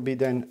that will be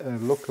then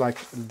look like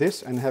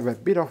this and have a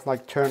bit of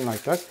like turn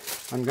like that.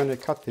 I'm going to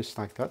cut this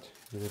like that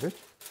a little bit.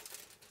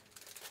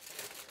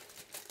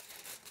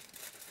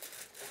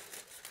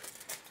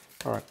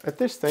 All right, at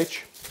this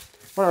stage,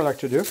 what I like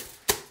to do,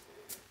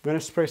 I'm going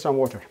to spray some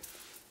water.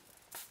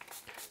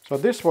 So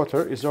this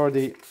water is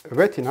already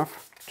wet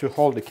enough to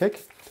hold the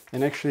cake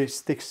and actually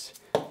sticks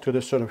to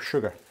the sort of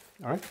sugar.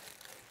 All right.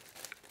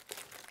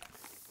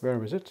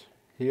 Where is it?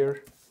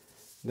 Here,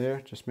 there.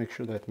 Just make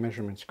sure that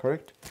measurement's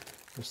correct.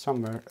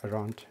 Somewhere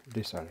around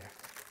this area.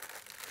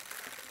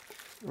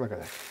 Look at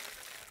that.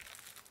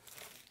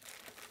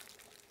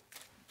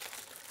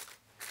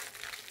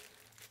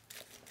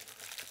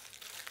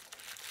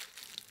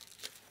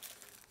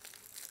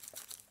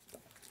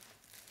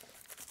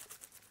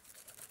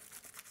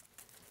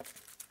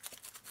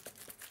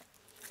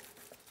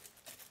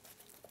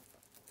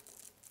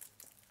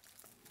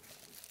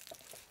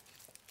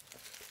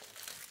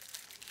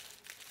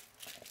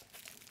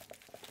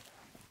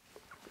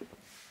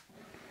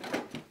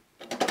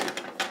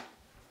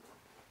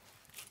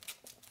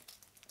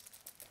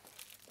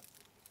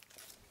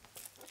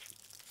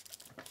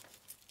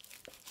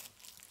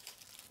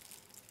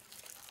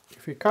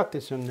 If you cut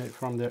this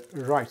from the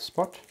right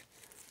spot,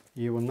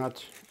 you will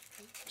not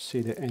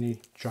see any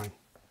joint.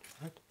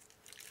 Right?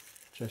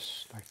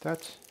 Just like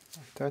that,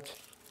 like that,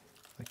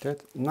 like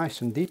that. Nice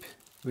and deep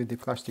with the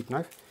plastic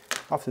knife.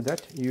 After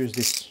that, use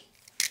this.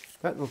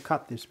 That will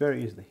cut this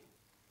very easily.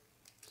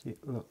 See,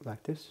 look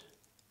like this.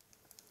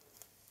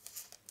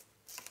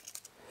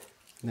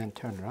 And then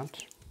turn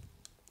around.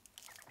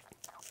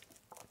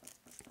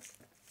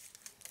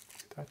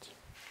 Like that.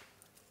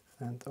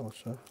 And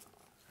also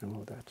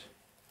remove that.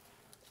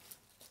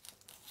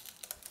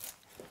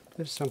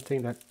 This is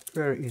something that's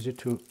very easy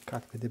to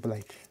cut with the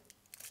blade.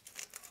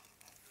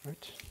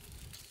 Right?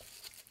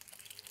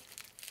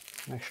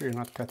 Make sure you're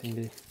not cutting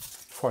the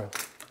foil,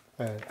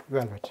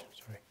 velvet,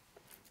 sorry.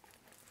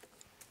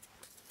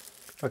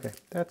 Okay,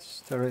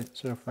 that's sort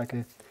of like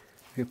if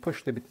you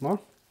push a bit more,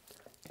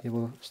 it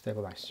will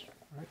stabilize,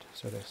 right?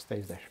 So that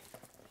stays there.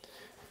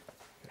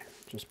 Okay,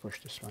 just push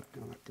this one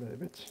a little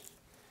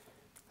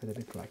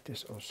bit like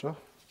this also.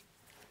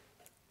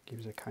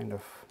 Gives a kind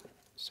of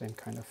same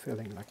kind of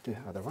feeling like the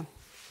other one.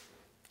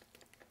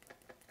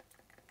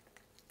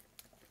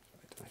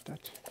 Like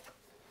that.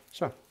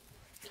 So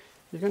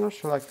you can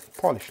also like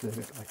polish a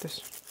little bit like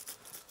this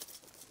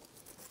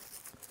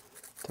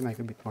to make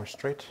it a bit more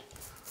straight.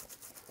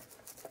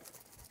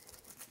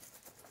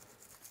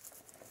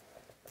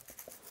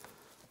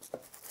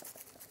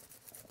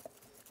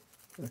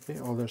 Okay,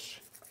 all those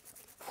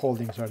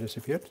foldings are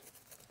disappeared.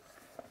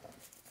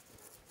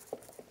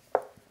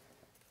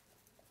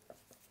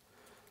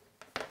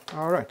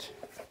 All right.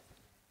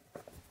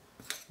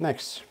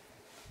 Next,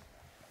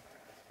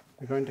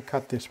 we're going to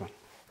cut this one.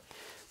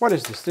 What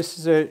is this? This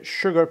is a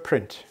sugar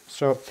print.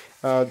 So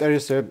there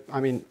is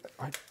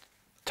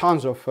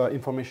tons of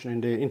information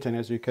in the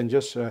internet. So you can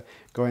just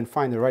go and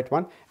find the right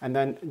one, and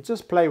then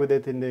just play with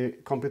it in the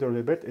computer a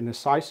little bit in the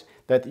size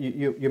that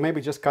you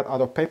maybe just cut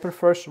out of paper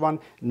first one,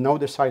 know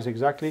the size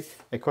exactly.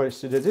 Of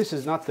course, this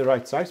is not the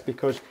right size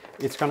because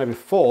it's going to be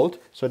fold.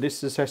 So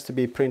this has to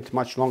be print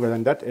much longer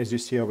than that, as you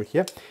see over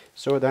here.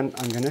 So then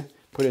I'm going to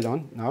put it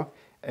on now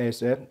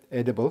as an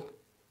edible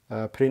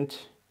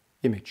print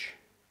image.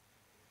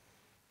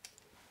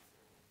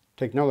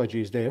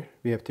 Technology is there,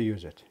 we have to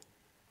use it.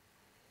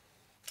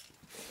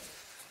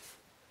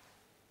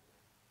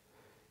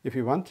 If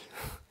you want,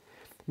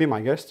 be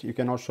my guest, you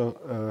can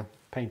also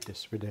paint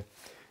this with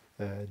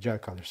the gel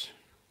colors.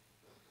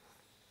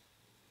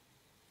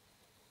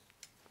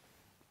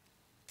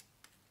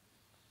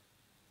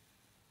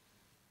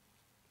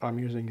 I'm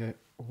using a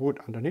wood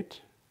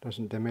underneath,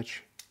 doesn't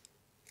damage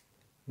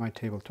my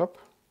tabletop.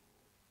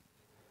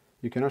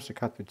 You can also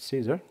cut with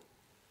scissors.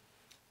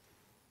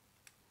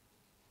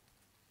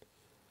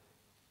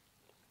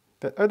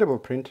 The edible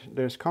print,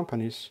 there's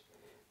companies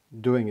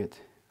doing it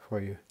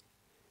for you.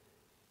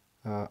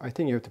 I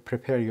think you have to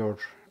prepare your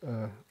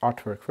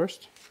artwork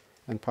first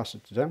and pass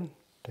it to them.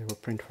 They will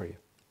print for you.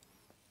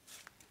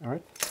 All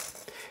right.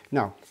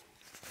 Now,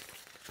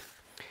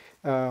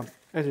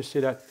 as you see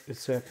that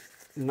it's a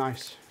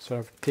nice sort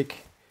of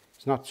thick.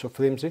 It's not so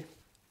flimsy,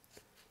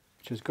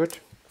 which is good.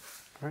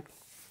 All right.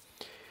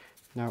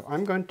 Now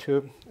I'm going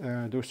to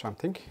do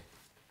something.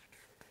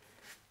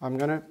 I'm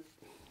gonna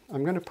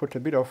put a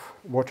bit of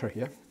water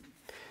here.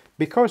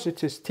 Because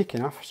it is thick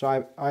enough,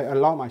 so I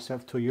allow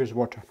myself to use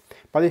water.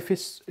 But if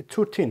it's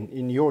too thin,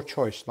 in your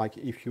choice, like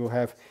if you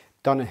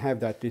don't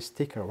have this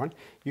thicker one,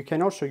 you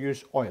can also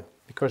use oil,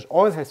 because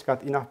oil has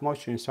got enough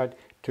moisture inside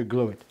to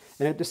glue it.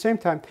 And at the same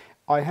time,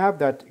 I have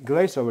that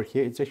glaze over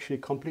here. It's actually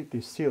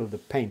completely sealed the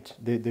paint,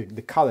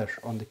 the color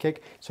on the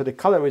cake. So the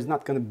color is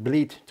not going to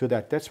bleed to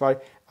that. That's why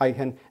I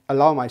can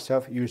allow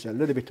myself use a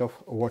little bit of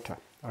water.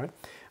 All right.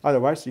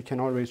 Otherwise, you can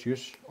always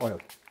use oil.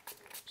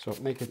 So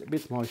make it a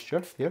bit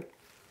moisture here.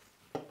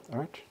 All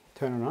right.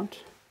 Turn around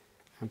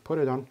and put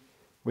it on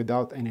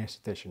without any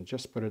hesitation.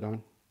 Just put it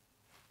on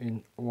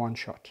in one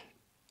shot.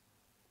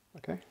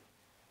 Okay.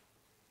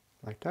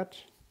 Like that.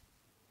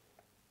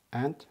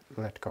 And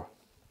let go.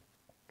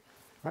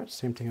 Right,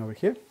 same thing over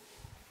here.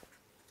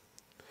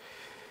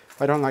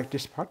 I don't like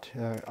this part.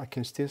 I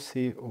can still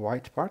see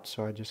white part,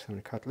 so I just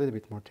going to cut a little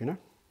bit more thinner.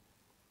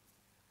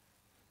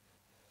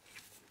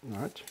 All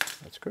right,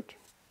 that's good.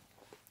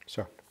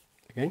 So,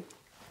 again,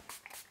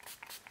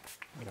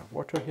 a bit of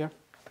water here.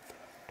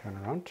 Turn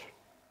around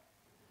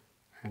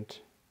and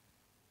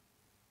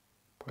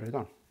put it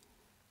on.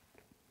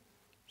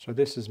 So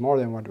this is more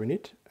than what we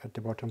need at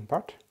the bottom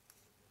part.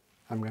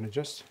 I'm going to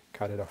just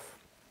cut it off.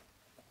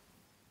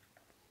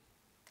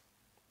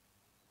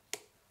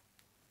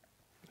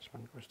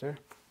 one goes there.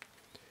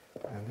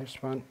 And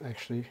this one,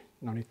 actually,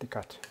 no need to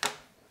cut.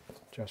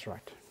 Just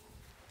right.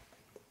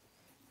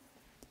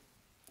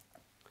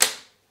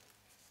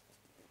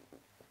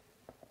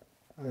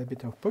 A little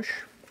bit of push.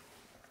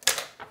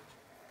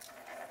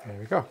 There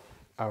we go.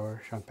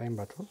 Our champagne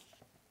bottle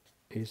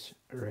is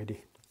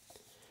ready.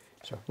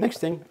 So next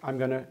thing, I'm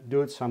gonna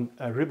do some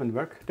ribbon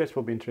work. That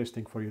will be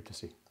interesting for you to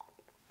see.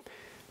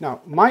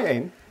 Now, my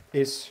aim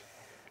is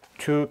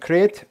to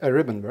create a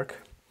ribbon work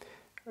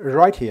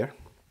right here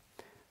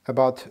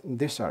about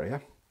this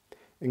area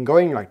and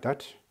going like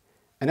that,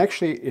 and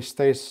actually it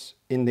stays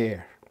in the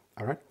air,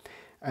 all right?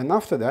 And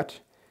after that,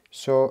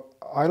 so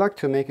I like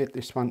to make it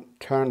this one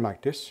turn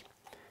like this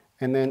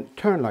and then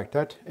turn like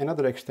that.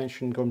 Another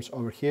extension comes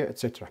over here,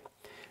 etc.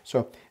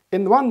 So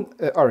in one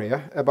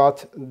area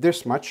about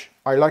this much,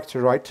 I like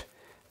to write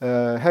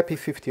happy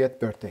 50th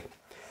birthday.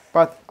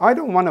 But I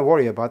don't want to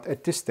worry about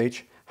at this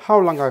stage how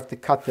long I have to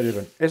cut the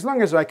ribbon. As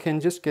long as I can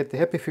just get the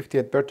happy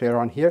 50th birthday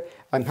around here,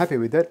 I'm happy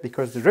with that,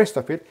 because the rest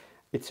of it,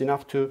 it's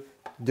enough to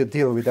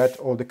deal with that,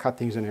 all the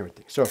cuttings and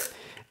everything. So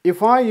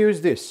if I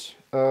use this,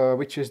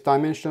 which is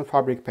dimensional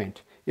fabric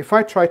paint, if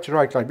I try to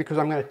write like, because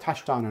I'm going to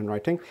touch down on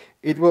writing,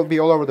 it will be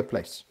all over the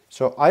place.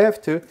 So I have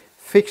to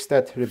fix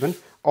that ribbon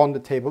on the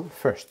table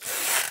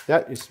first.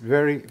 That is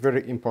very,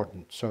 very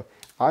important. So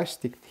I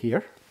stick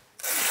here.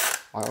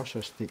 I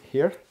also stick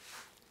here.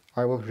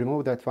 I will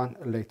remove that one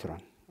later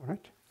on. All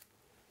right.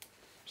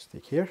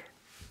 Stick here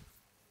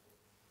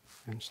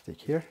and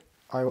stick here.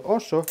 I will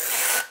also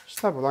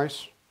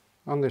stabilize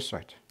on this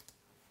side.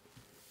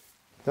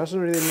 Doesn't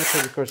really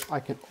matter, because I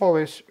can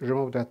always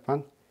remove that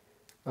one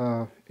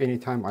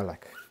anytime I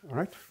like. All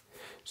right.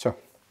 So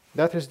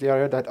that is the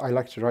area that I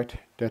like to write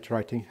that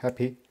writing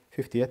happy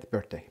 50th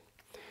birthday.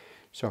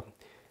 So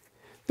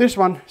this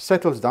one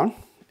settles down.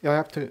 I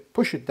have to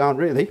push it down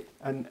really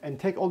and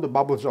take all the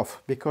bubbles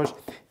off, because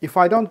if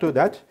I don't do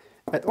that,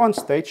 at one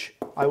stage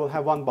I will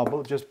have one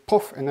bubble just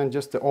poof, and then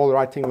just the all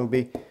writing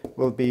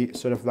will be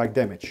sort of like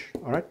damaged.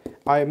 All right.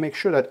 I make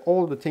sure that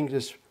all the things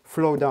just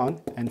flow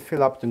down and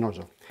fill up the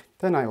nozzle.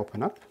 Then I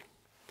open up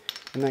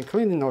and then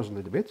clean the nozzle a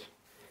little bit,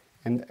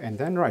 and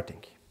then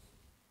writing.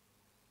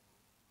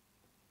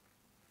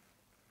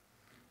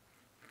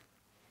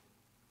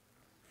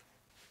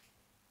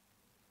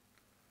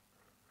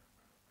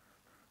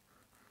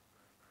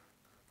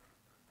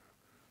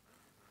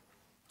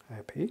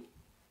 Happy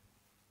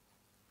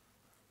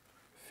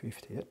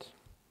 50th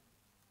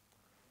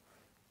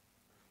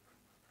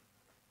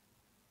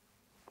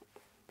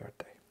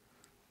birthday.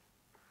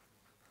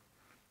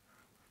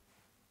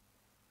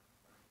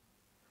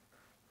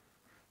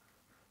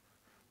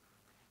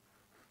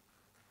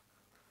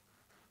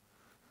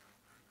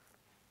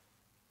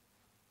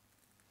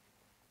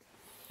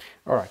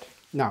 All right,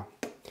 now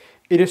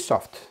it is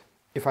soft.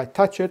 If I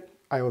touch it,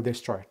 I will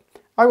destroy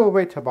it. I will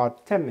wait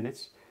about 10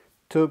 minutes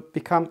to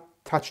become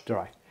touch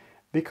dry,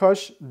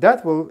 because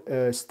that will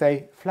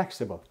stay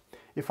flexible.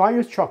 If I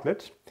use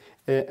chocolate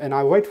and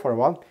I wait for a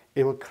while,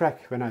 it will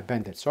crack when I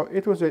bend it. So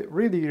it was a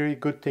really, really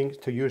good thing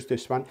to use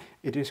this one.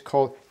 It is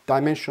called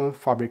dimensional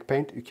fabric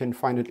paint. You can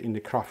find it in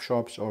the craft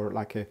shops or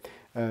like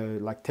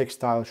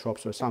textile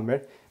shops or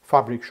somewhere.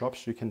 Fabric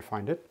shops, you can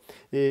find it.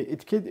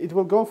 It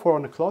will go for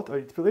on a cloth, or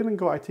it will even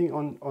go, I think,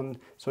 on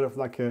sort of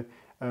like a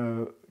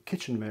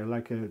kitchenware,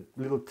 like a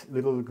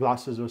little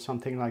glasses or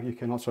something. Like, you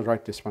can also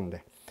write this one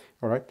there.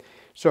 All right.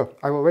 So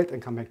I will wait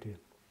and come back to you.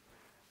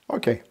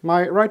 Okay,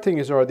 my writing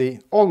is already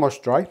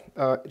almost dry.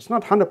 It's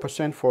not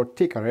 100% for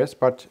thick areas,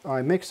 but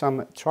I make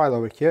some trial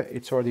over here.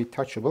 It's already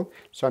touchable,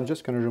 so I'm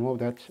just going to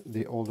remove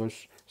all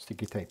those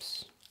sticky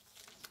tapes.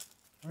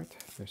 Right,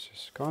 this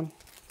is gone.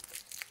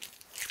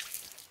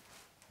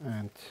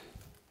 And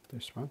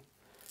this one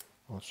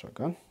also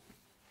gone.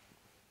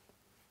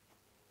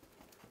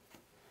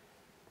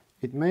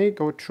 It may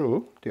go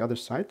through the other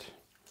side,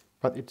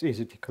 but it's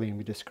easy to clean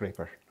with the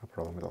scraper, no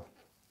problem at all.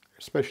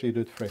 Especially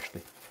do it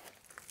freshly.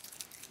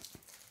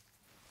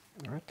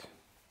 All right.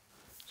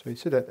 So you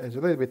see that there's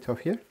a little bit of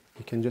here.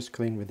 You can just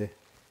clean with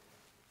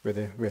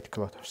a wet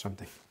cloth or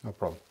something, no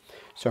problem.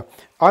 So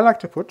I like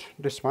to put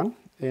this one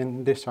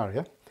in this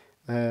area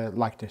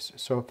like this.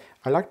 So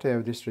I like to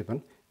have this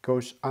ribbon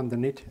goes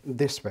underneath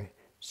this way.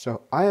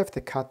 So I have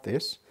to cut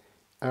this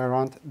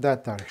around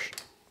that direction.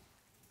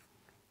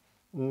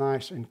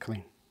 Nice and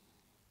clean.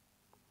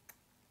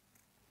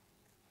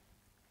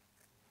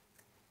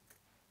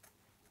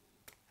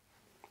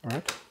 All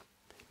right.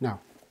 Now,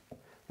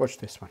 watch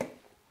this one.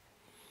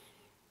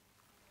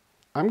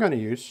 I'm going to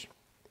use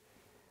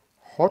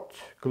hot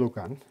glue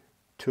gun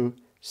to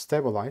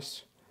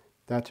stabilize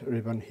that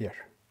ribbon here.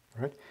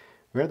 All right.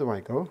 Where do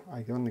I go?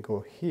 I'm going to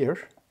go here,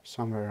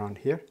 somewhere around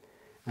here,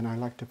 and I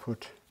like to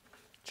put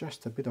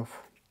just a bit of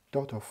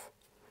dot of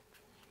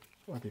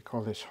what we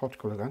call this hot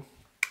glue gun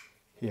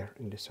here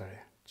in this area,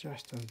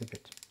 just a little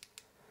bit.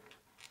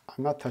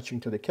 I'm not touching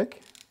to the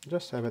cake,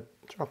 just have a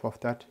drop of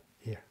that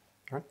here,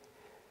 right?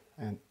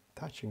 And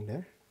touching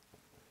there,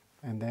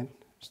 and then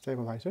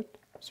stabilize it,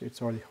 so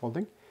it's already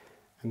holding,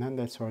 and then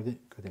that's already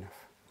good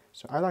enough.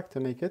 So I like to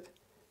make it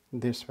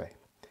this way.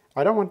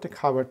 I don't want to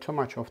cover too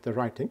much of the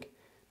writing,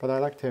 but I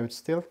like to have it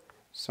still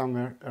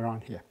somewhere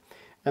around here.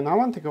 And I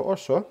want to go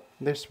also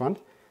this one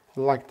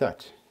like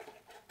that,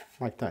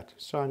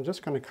 So I'm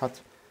just going to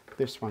cut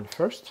this one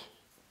first,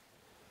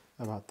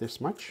 about this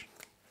much,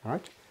 all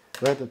right?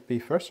 Let it be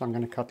first, so I'm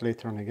going to cut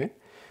later on again.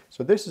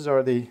 So this is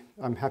already,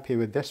 I'm happy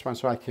with this one,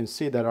 so I can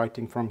see the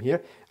writing from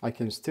here. I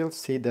can still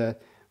see the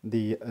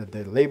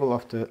label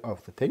of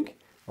the thing,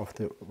 of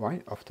the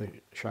wine, of the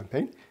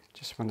champagne.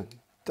 Just want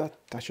to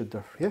touch it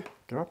here,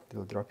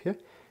 little drop here,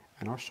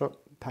 and also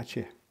touch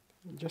here,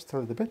 just a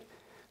little bit.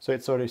 So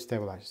it's already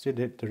stabilized. See,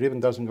 the ribbon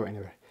doesn't go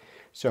anywhere.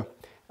 So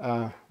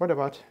what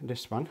about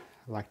this one,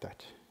 like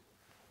that?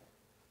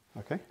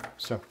 Okay,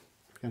 so I'm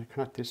going to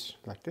cut this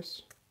like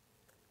this.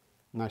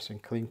 Nice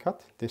and clean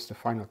cut. This is the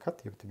final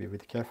cut. You have to be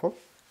really careful.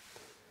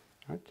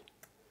 Right.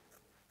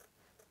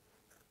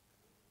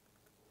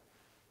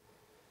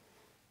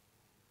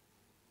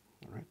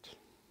 All right.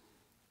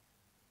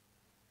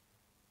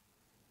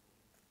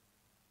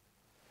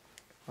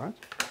 All right.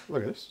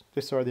 Look at this.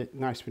 This is already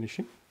nice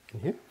finishing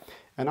in here.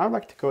 And I'd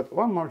like to go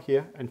one more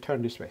here and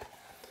turn this way.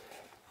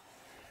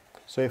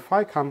 So if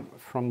I come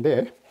from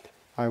there,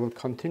 I will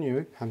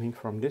continue coming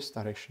from this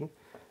direction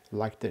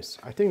like this.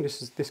 I think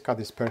this cut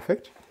is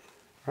perfect.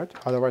 Right,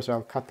 otherwise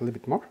I'll cut a little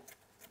bit more,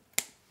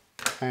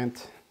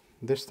 and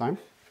this time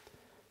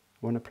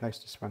I want to place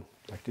this one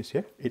like this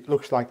here. It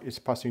looks like it's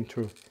passing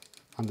through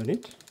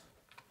underneath,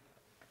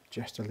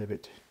 just a little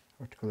bit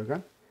hot glue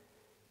gun.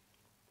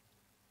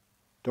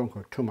 Don't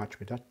go too much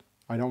with that.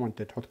 I don't want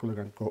that hot glue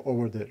gun to go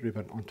over the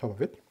ribbon on top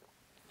of it.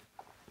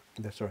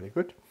 That's already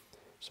good.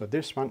 So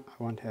this one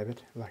I want to have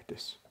it like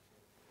this.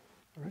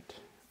 All right,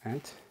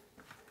 and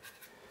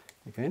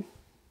again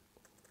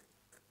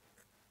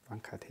one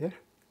cut here.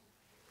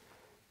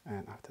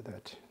 And after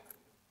that,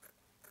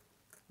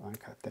 one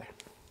cut there.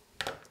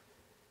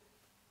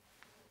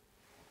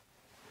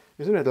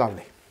 Isn't it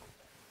lovely?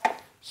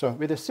 So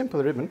with a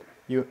simple ribbon,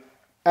 you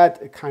add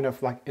a kind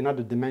of like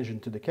another dimension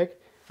to the cake.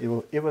 It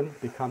will even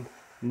become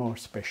more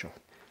special.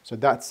 So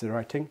that's the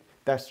writing,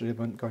 that's the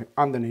ribbon going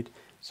underneath.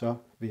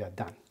 So we are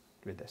done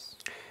with this.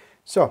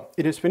 So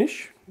it is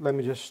finished. Let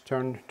me just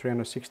turn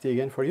 360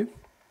 again for you,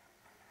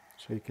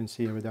 so you can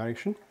see every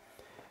direction.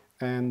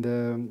 And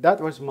that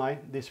was my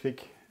this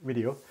week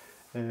video,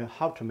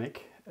 how to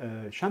make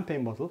a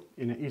champagne bottle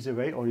in an easy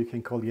way, or you can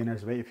call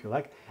Yener's way if you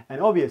like. And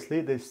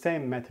obviously the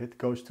same method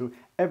goes to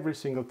every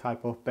single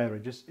type of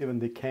beverages, even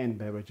the canned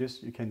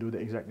beverages. You can do the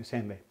exactly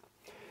same way.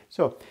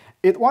 So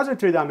it was a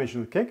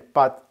three-dimensional cake,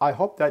 but I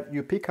hope that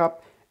you pick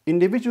up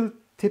individual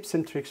tips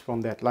and tricks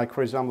from that, like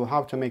for example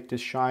how to make this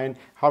shine,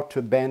 how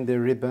to bend the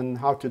ribbon,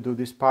 how to do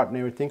this part and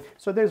everything.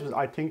 So this was,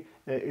 I think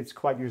it's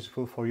quite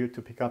useful for you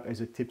to pick up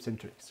as a tips and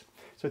tricks.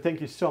 So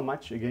thank you so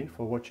much again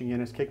for watching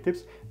Yener's Cake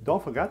Tips.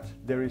 Don't forget,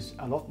 there is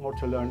a lot more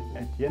to learn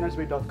at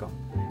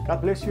yenersway.com.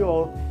 God bless you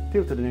all.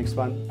 Till to the next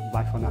one.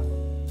 Bye for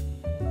now.